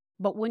up.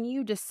 But when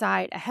you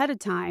decide ahead of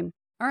time,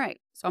 all right,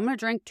 so I'm going to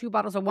drink 2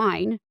 bottles of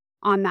wine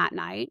on that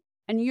night,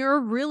 and you're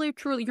really,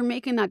 truly, you're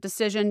making that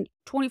decision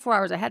 24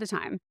 hours ahead of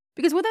time.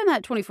 Because within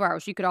that 24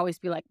 hours, you could always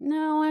be like,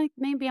 no,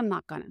 maybe I'm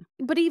not going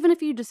to. But even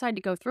if you decide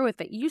to go through with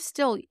it,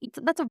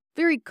 that's a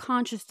very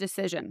conscious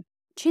decision.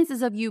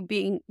 Chances of you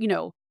being,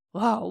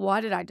 whoa, why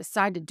did I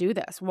decide to do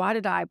this? Why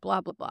did I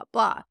blah, blah, blah,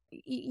 blah?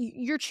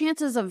 Your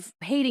chances of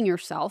hating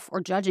yourself or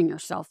judging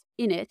yourself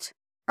in it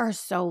are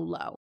so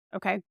low,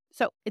 okay?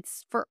 So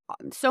it's for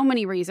so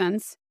many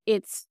reasons.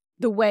 It's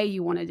the way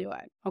you want to do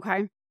it,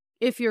 okay?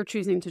 If you're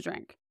choosing to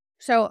drink.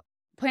 So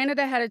plan it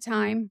ahead of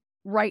time.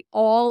 Write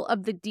all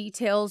of the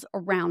details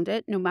around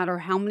it, no matter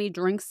how many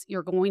drinks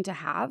you're going to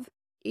have.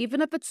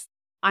 Even if it's,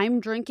 I'm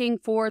drinking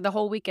for the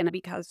whole weekend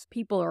because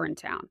people are in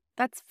town.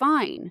 That's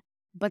fine.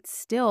 But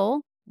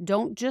still,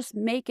 don't just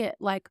make it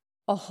like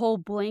a whole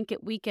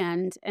blanket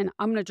weekend and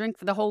I'm going to drink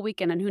for the whole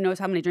weekend and who knows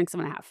how many drinks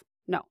I'm going to have.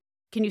 No.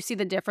 Can you see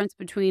the difference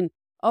between,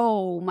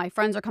 oh, my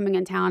friends are coming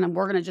in town and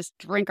we're going to just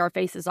drink our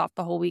faces off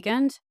the whole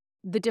weekend?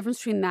 The difference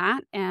between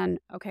that and,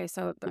 okay,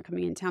 so they're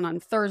coming in town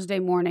on Thursday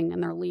morning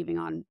and they're leaving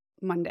on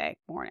Monday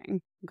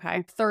morning,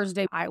 okay?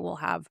 Thursday, I will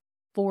have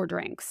 4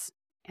 drinks,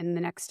 and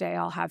the next day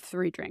I'll have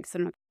 3 drinks,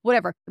 and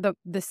whatever.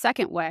 The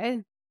second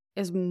way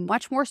is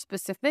much more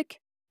specific,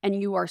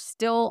 and you are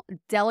still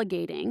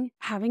delegating,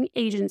 having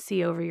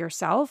agency over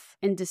yourself,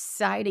 and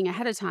deciding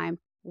ahead of time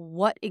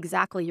what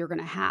exactly you're going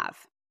to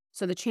have.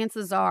 So the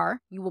chances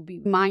are you will be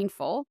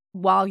mindful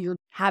while you're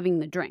having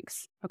the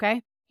drinks,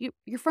 okay?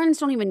 Your friends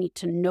don't even need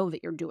to know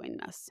that you're doing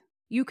this.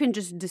 You can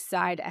just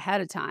decide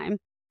ahead of time.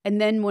 And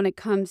then when it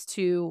comes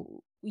to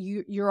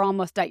you're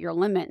almost at your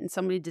limit and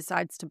somebody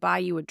decides to buy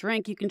you a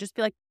drink, you can just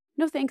be like,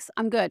 no, thanks,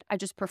 I'm good. I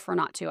just prefer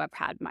not to. I've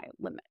had my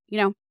limit,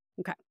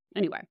 Okay,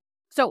 anyway.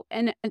 So,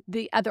 and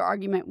the other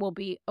argument will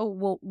be, oh,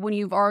 well, when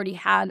you've already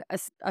had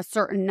a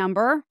certain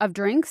number of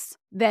drinks,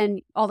 then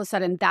all of a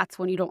sudden that's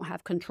when you don't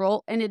have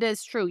control. And it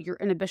is true, your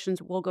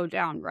inhibitions will go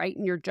down, right?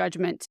 And your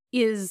judgment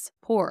is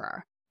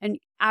poorer. And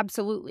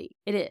absolutely,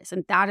 it is.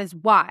 And that is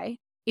why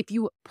if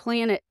you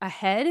plan it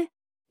ahead,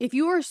 if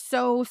you are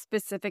so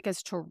specific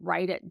as to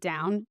write it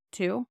down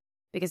too,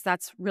 because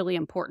that's really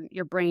important,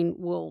 your brain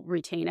will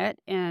retain it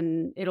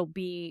and it'll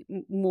be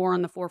more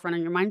on the forefront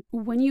of your mind.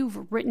 When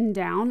you've written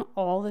down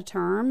all the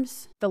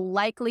terms, the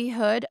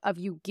likelihood of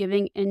you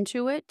giving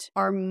into it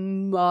are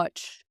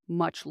much,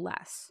 much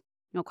less,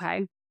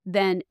 okay,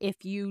 than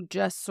if you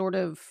just sort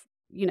of,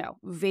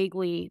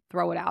 vaguely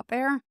throw it out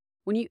there.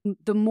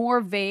 The more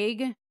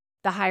vague,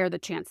 the higher the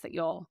chance that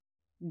you'll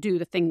do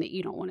the thing that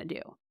you don't want to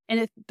do. And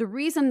if the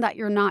reason that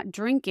you're not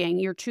drinking,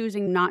 you're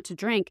choosing not to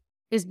drink,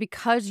 is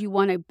because you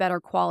want a better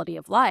quality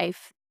of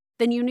life,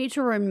 then you need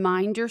to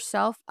remind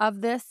yourself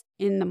of this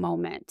in the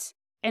moment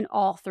and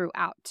all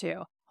throughout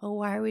too. Oh,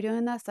 why are we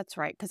doing this? That's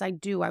right, because I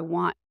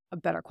want a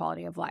better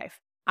quality of life.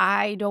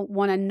 I don't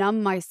want to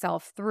numb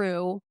myself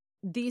through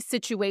these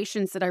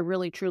situations that I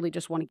really, truly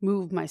just want to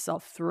move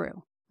myself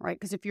through, right?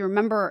 Because if you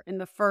remember in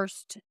the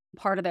first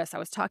part of this, I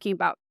was talking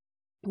about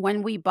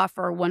when we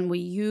buffer, when we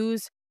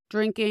use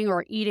drinking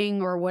or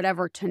eating or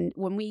whatever,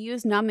 when we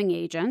use numbing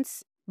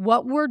agents,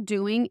 what we're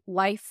doing,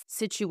 life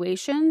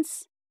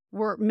situations,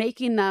 we're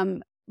making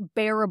them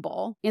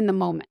bearable in the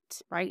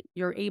moment, right?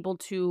 You're able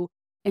to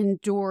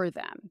endure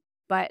them.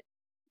 But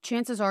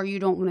chances are you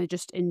don't want to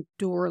just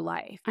endure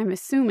life. I'm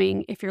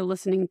assuming if you're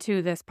listening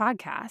to this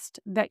podcast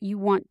that you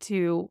want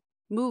to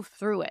move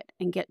through it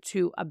and get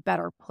to a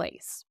better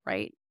place,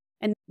 right?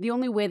 And the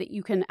only way that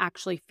you can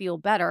actually feel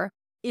better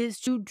is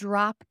to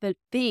drop the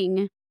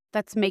thing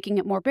that's making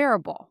it more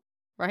bearable,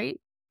 right?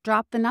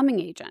 Drop the numbing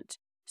agent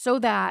so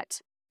that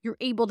you're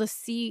able to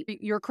see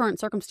your current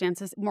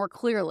circumstances more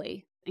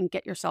clearly and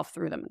get yourself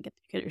through them and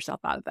get yourself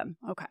out of them.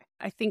 Okay.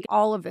 I think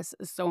all of this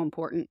is so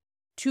important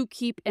to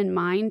keep in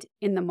mind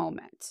in the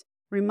moment.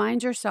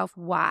 Remind yourself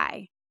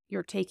why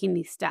you're taking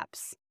these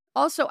steps.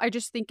 Also, I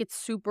just think it's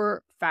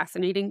super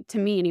fascinating, to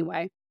me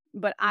anyway,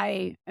 but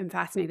I am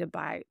fascinated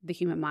by the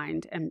human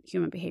mind and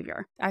human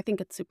behavior. I think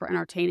it's super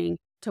entertaining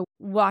to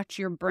watch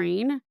your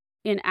brain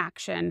in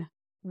action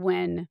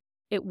when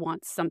it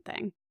wants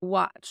something.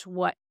 Watch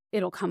what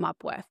it'll come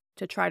up with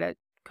to try to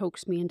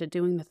coax me into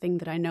doing the thing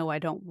that I know I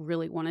don't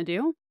really want to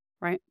do,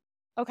 right?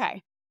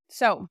 Okay,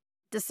 so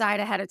decide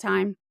ahead of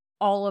time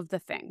all of the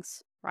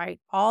things, right?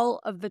 All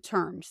of the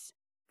terms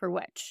for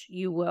which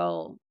you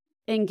will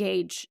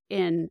engage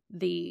in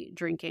the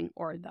drinking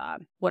or the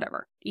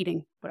whatever,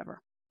 eating, whatever.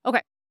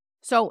 Okay,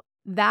 so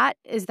that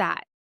is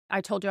that.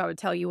 I told you I would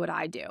tell you what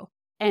I do.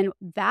 And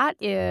that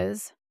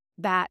is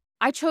that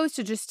I chose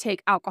to just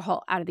take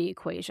alcohol out of the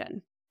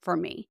equation for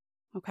me,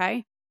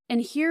 okay?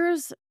 And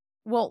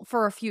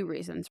for a few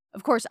reasons.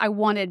 Of course, I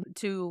wanted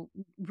to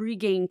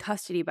regain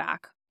custody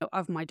back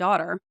of my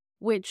daughter,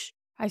 which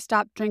I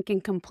stopped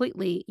drinking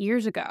completely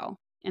years ago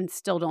and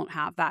still don't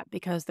have that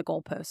because the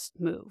goalposts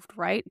moved,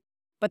 right?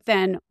 But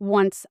then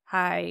once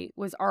I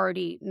was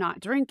already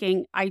not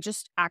drinking, I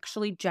just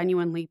actually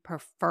genuinely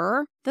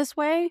prefer this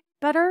way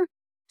better.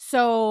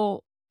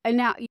 So, and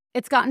now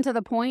it's gotten to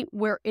the point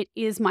where it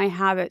is my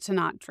habit to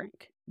not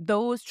drink.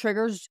 Those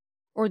triggers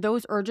or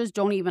those urges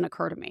don't even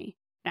occur to me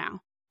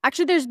now.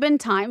 Actually, there's been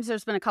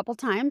a couple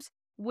times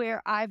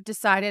where I've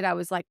decided I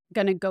was like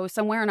going to go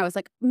somewhere and I was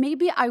like,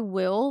 maybe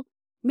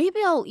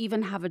I'll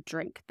even have a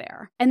drink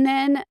there. And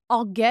then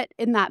I'll get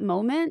in that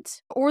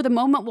moment, or the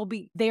moment will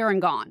be there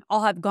and gone.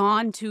 I'll have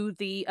gone to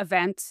the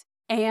event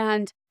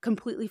and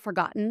completely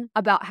forgotten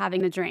about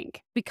having a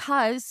drink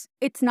because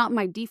it's not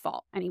my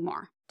default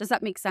anymore. Does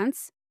that make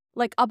sense?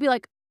 Like, I'll be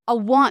like, I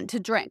want to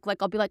drink.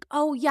 Like, I'll be like,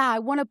 oh yeah, I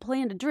want to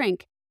plan to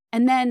drink.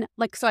 And then,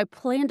 like, so I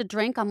plan to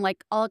drink. I'm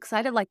like all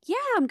excited, like, yeah,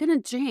 I'm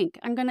going to drink.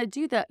 I'm going to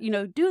do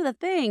the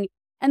thing.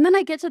 And then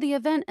I get to the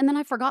event and then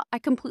I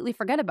completely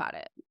forget about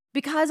it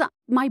because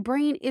my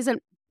brain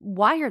isn't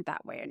wired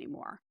that way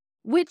anymore,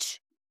 which,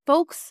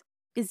 folks,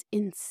 is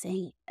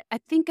insane. I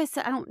think I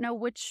said, I don't know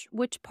which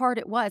part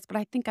it was, but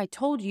I think I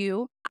told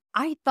you,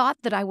 I thought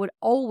that I would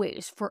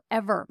always,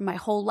 forever, my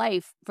whole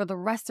life, for the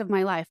rest of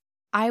my life,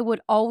 I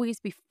would always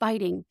be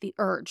fighting the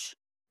urge,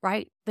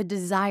 right? The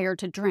desire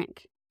to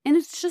drink. And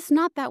it's just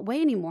not that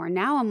way anymore.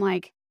 Now I'm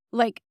like,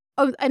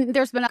 oh, and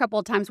there's been a couple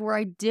of times where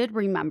I did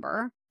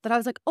remember that I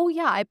was like, oh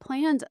yeah, I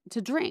planned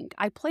to drink.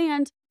 I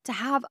planned to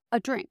have a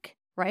drink,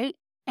 right?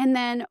 And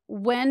then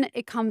when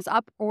it comes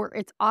up or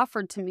it's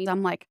offered to me,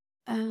 I'm like,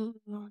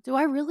 do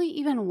I really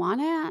even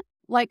want it?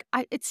 Like,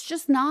 it's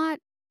just not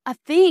a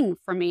thing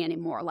for me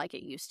anymore like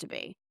it used to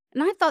be.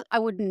 And I thought I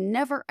would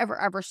never,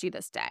 ever, ever see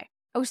this day.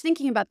 I was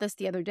thinking about this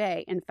the other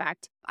day. In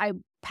fact, I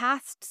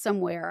passed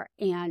somewhere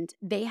and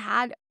they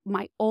had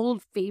my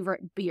old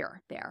favorite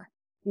beer there.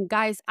 And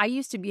guys, I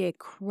used to be a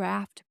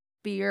craft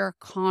beer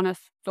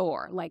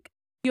connoisseur. Like,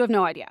 you have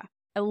no idea.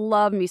 I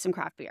love me some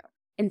craft beer.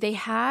 And they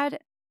had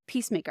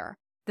Peacemaker,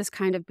 this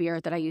kind of beer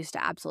that I used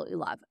to absolutely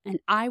love. And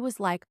I was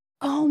like,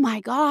 oh my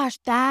gosh,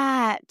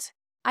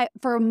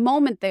 for a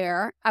moment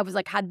there, I was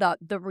like, had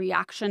the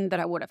reaction that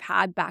I would have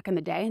had back in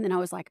the day. And then I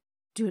was like,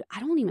 dude, I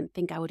don't even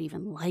think I would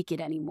even like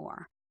it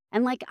anymore.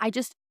 And like, I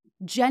just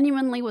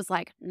genuinely was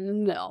like,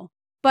 no.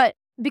 But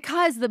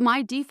because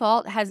my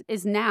default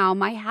is now,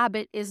 my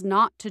habit is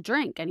not to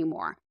drink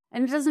anymore.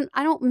 And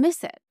I don't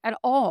miss it at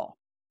all.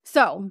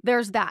 So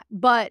there's that.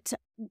 But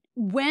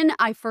when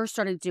I first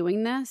started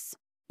doing this,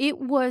 it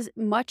was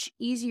much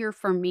easier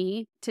for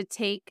me to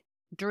take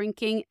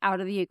drinking out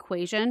of the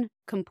equation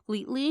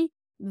completely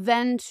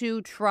than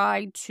to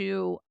try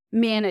to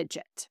manage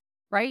it,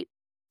 right?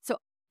 So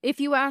if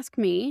you ask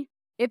me,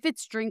 if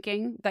it's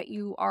drinking that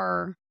you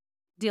are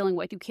dealing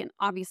with, you can't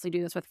obviously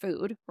do this with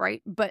food,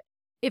 right? But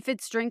if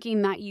it's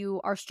drinking that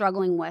you are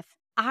struggling with,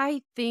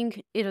 I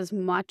think it is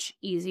much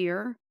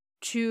easier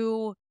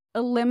to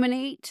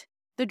eliminate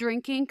the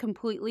drinking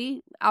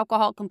completely,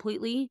 alcohol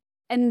completely,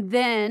 and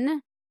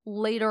then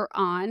later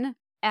on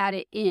add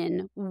it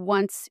in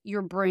once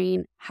your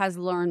brain has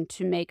learned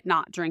to make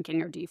not drinking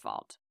your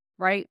default,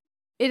 right?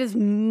 It is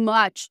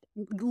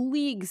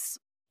leagues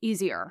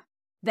easier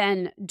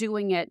than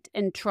doing it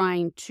and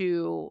trying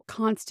to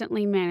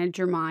constantly manage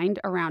your mind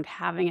around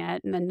having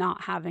it and then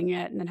not having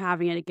it and then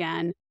having it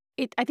again.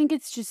 I think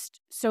it's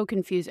just so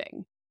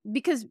confusing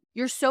because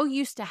you're so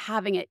used to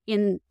having it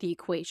in the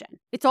equation.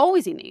 It's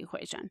always in the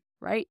equation,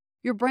 right?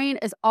 Your brain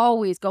is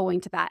always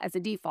going to that as a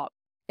default.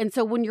 And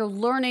so when you're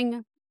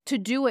learning to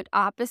do it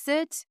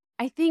opposite,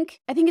 I think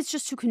it's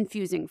just too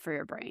confusing for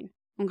your brain,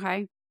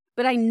 okay?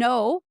 But I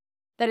know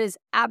that is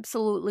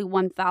absolutely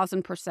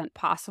 1,000%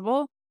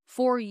 possible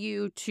for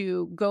you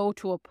to go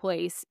to a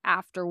place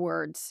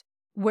afterwards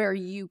where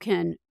you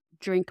can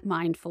drink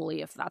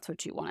mindfully if that's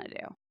what you want to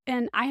do.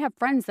 And I have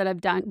friends that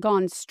have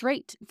gone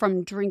straight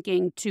from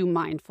drinking to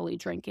mindfully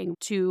drinking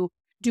to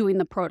doing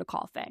the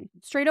protocol thing,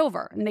 straight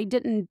over. And they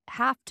didn't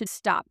have to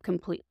stop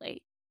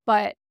completely.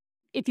 But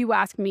if you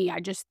ask me, I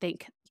just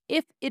think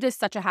if it is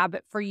such a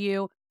habit for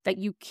you that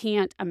you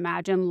can't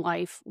imagine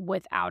life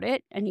without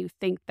it, and you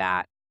think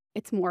that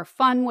it's more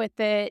fun with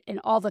it and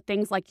all the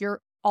things like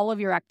all of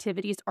your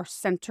activities are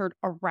centered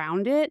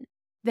around it,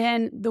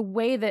 then the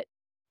way that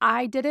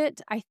I did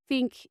it, I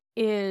think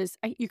is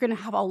you're going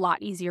to have a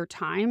lot easier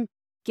time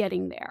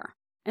getting there.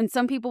 And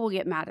some people will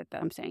get mad at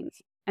that I'm saying,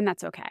 and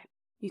that's okay.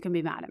 You can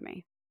be mad at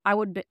me. I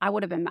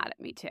would have been mad at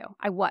me too.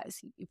 I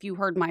was. If you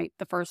heard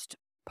the first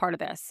part of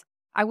this,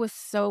 I was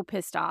so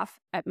pissed off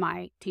at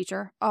my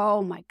teacher.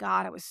 Oh my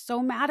God, I was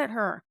so mad at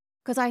her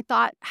because I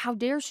thought, how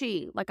dare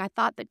she? Like, I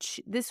thought that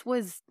this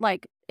was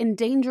like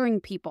endangering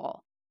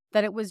people,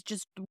 that it was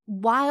just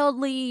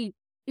wildly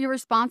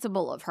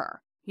irresponsible of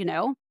her,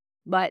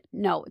 But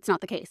no, it's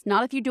not the case.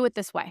 Not if you do it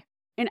this way.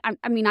 And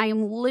I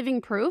am living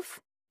proof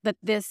that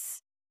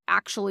this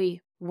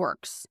actually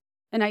works.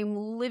 And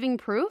I'm living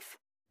proof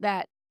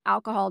that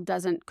alcohol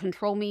doesn't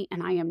control me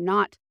and I am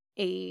not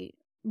a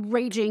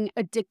raging,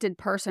 addicted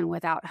person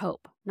without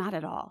hope. Not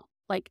at all.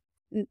 Like,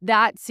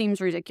 that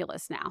seems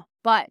ridiculous now.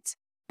 But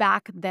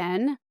back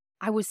then,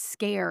 I was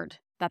scared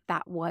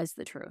that was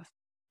the truth.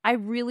 I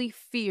really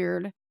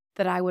feared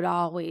that I would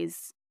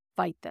always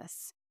fight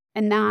this.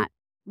 And that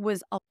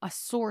was a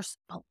source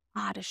of a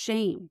lot of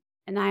shame.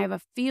 And I have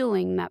a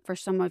feeling that for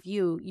some of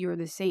you, you're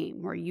the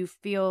same, where you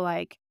feel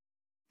like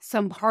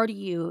some part of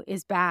you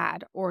is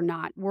bad or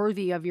not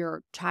worthy of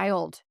your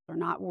child or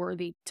not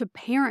worthy to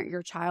parent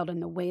your child in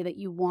the way that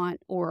you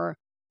want or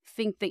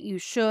think that you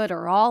should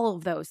or all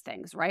of those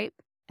things, right?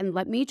 And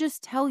let me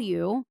just tell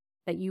you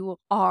that you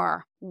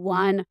are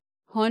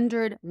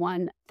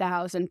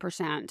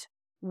 101,000%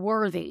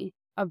 worthy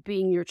of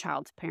being your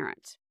child's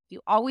parent.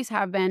 You always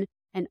have been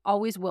and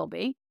always will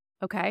be,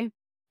 okay?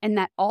 And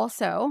that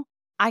also,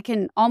 I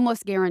can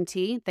almost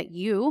guarantee that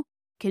you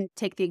can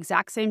take the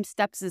exact same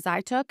steps as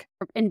I took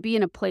and be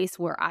in a place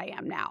where I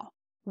am now,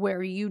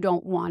 where you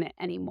don't want it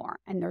anymore.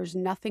 And there's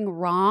nothing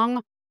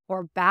wrong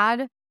or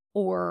bad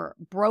or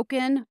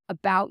broken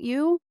about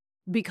you,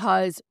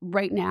 because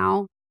right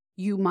now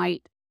you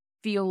might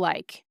feel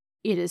like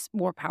it is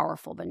more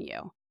powerful than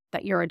you,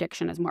 that your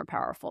addiction is more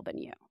powerful than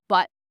you.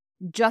 But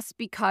just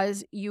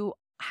because you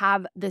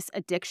have this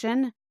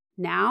addiction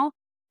now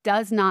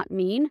does not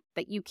mean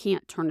that you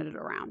can't turn it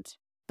around.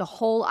 The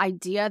whole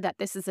idea that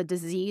this is a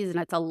disease and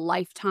it's a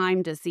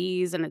lifetime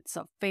disease and it's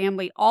a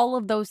family, all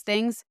of those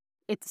things,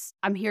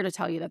 I'm here to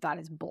tell you that that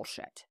is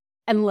bullshit.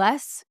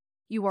 Unless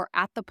you are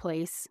at the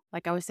place,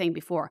 like I was saying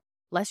before,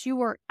 unless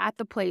you are at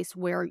the place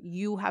where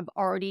you have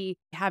already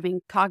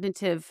having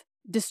cognitive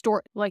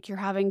distort, like you're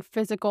having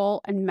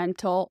physical and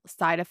mental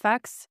side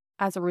effects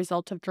as a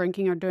result of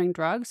drinking or doing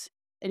drugs.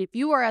 And if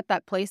you are at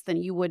that place,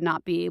 then you would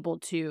not be able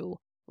to,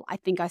 I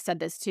think I said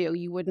this too,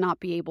 you would not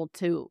be able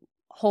to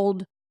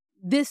hold,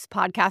 this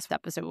podcast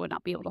episode would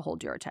not be able to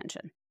hold your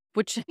attention,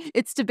 which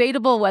it's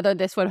debatable whether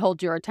this would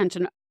hold your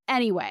attention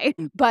anyway,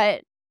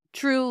 but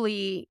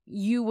truly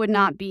you would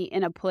not be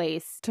in a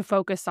place to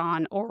focus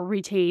on or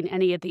retain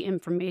any of the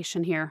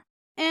information here.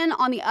 And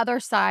on the other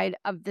side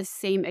of the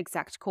same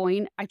exact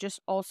coin, I just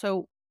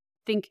also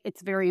think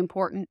it's very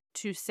important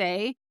to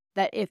say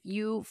that if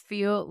you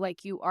feel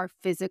like you are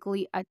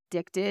physically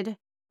addicted,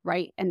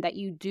 right, and that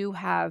you do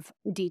have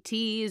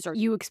DTs or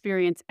you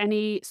experience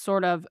any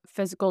sort of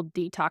physical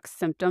detox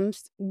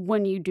symptoms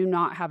when you do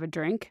not have a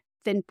drink,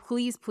 then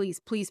please, please,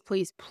 please,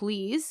 please,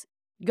 please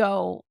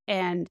go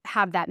and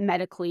have that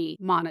medically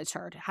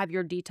monitored. Have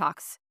your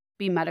detox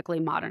be medically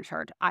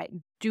monitored. I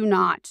do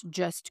not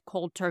just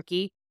cold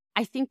turkey.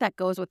 I think that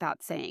goes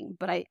without saying,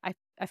 but I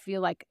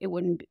feel like it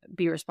wouldn't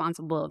be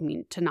responsible of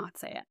me to not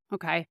say it,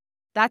 okay?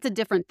 That's a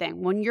different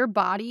thing. When your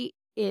body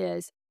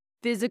is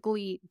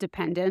physically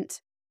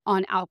dependent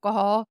on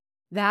alcohol,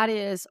 that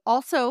is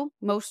also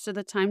most of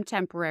the time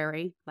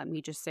temporary. Let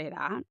me just say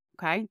that,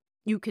 okay?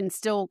 You can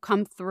still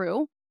come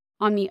through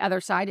on the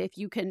other side. If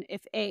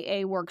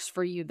AA works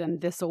for you, then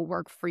this will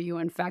work for you.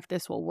 In fact,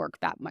 this will work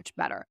that much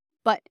better.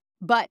 But,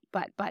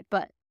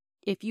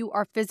 if you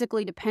are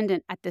physically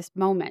dependent at this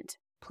moment,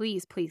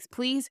 please, please,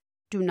 please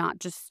do not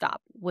just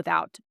stop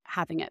without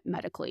having it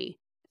medically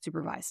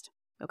supervised.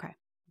 Okay,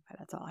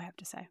 that's all I have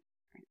to say.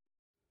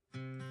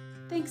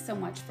 Thanks so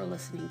much for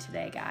listening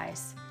today,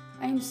 guys.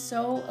 I am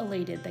so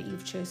elated that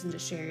you've chosen to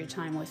share your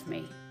time with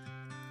me.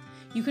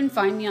 You can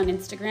find me on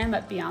Instagram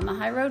at Beyond the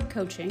High Road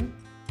Coaching.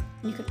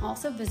 And you can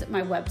also visit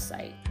my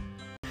website.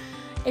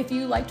 If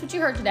you liked what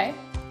you heard today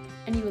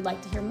and you would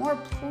like to hear more,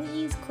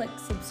 please click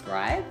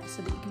subscribe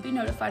so that you can be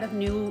notified of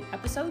new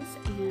episodes.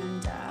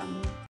 And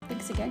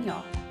thanks again,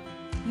 y'all.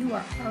 You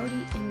are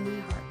already in my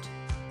heart.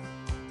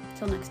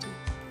 Till next time.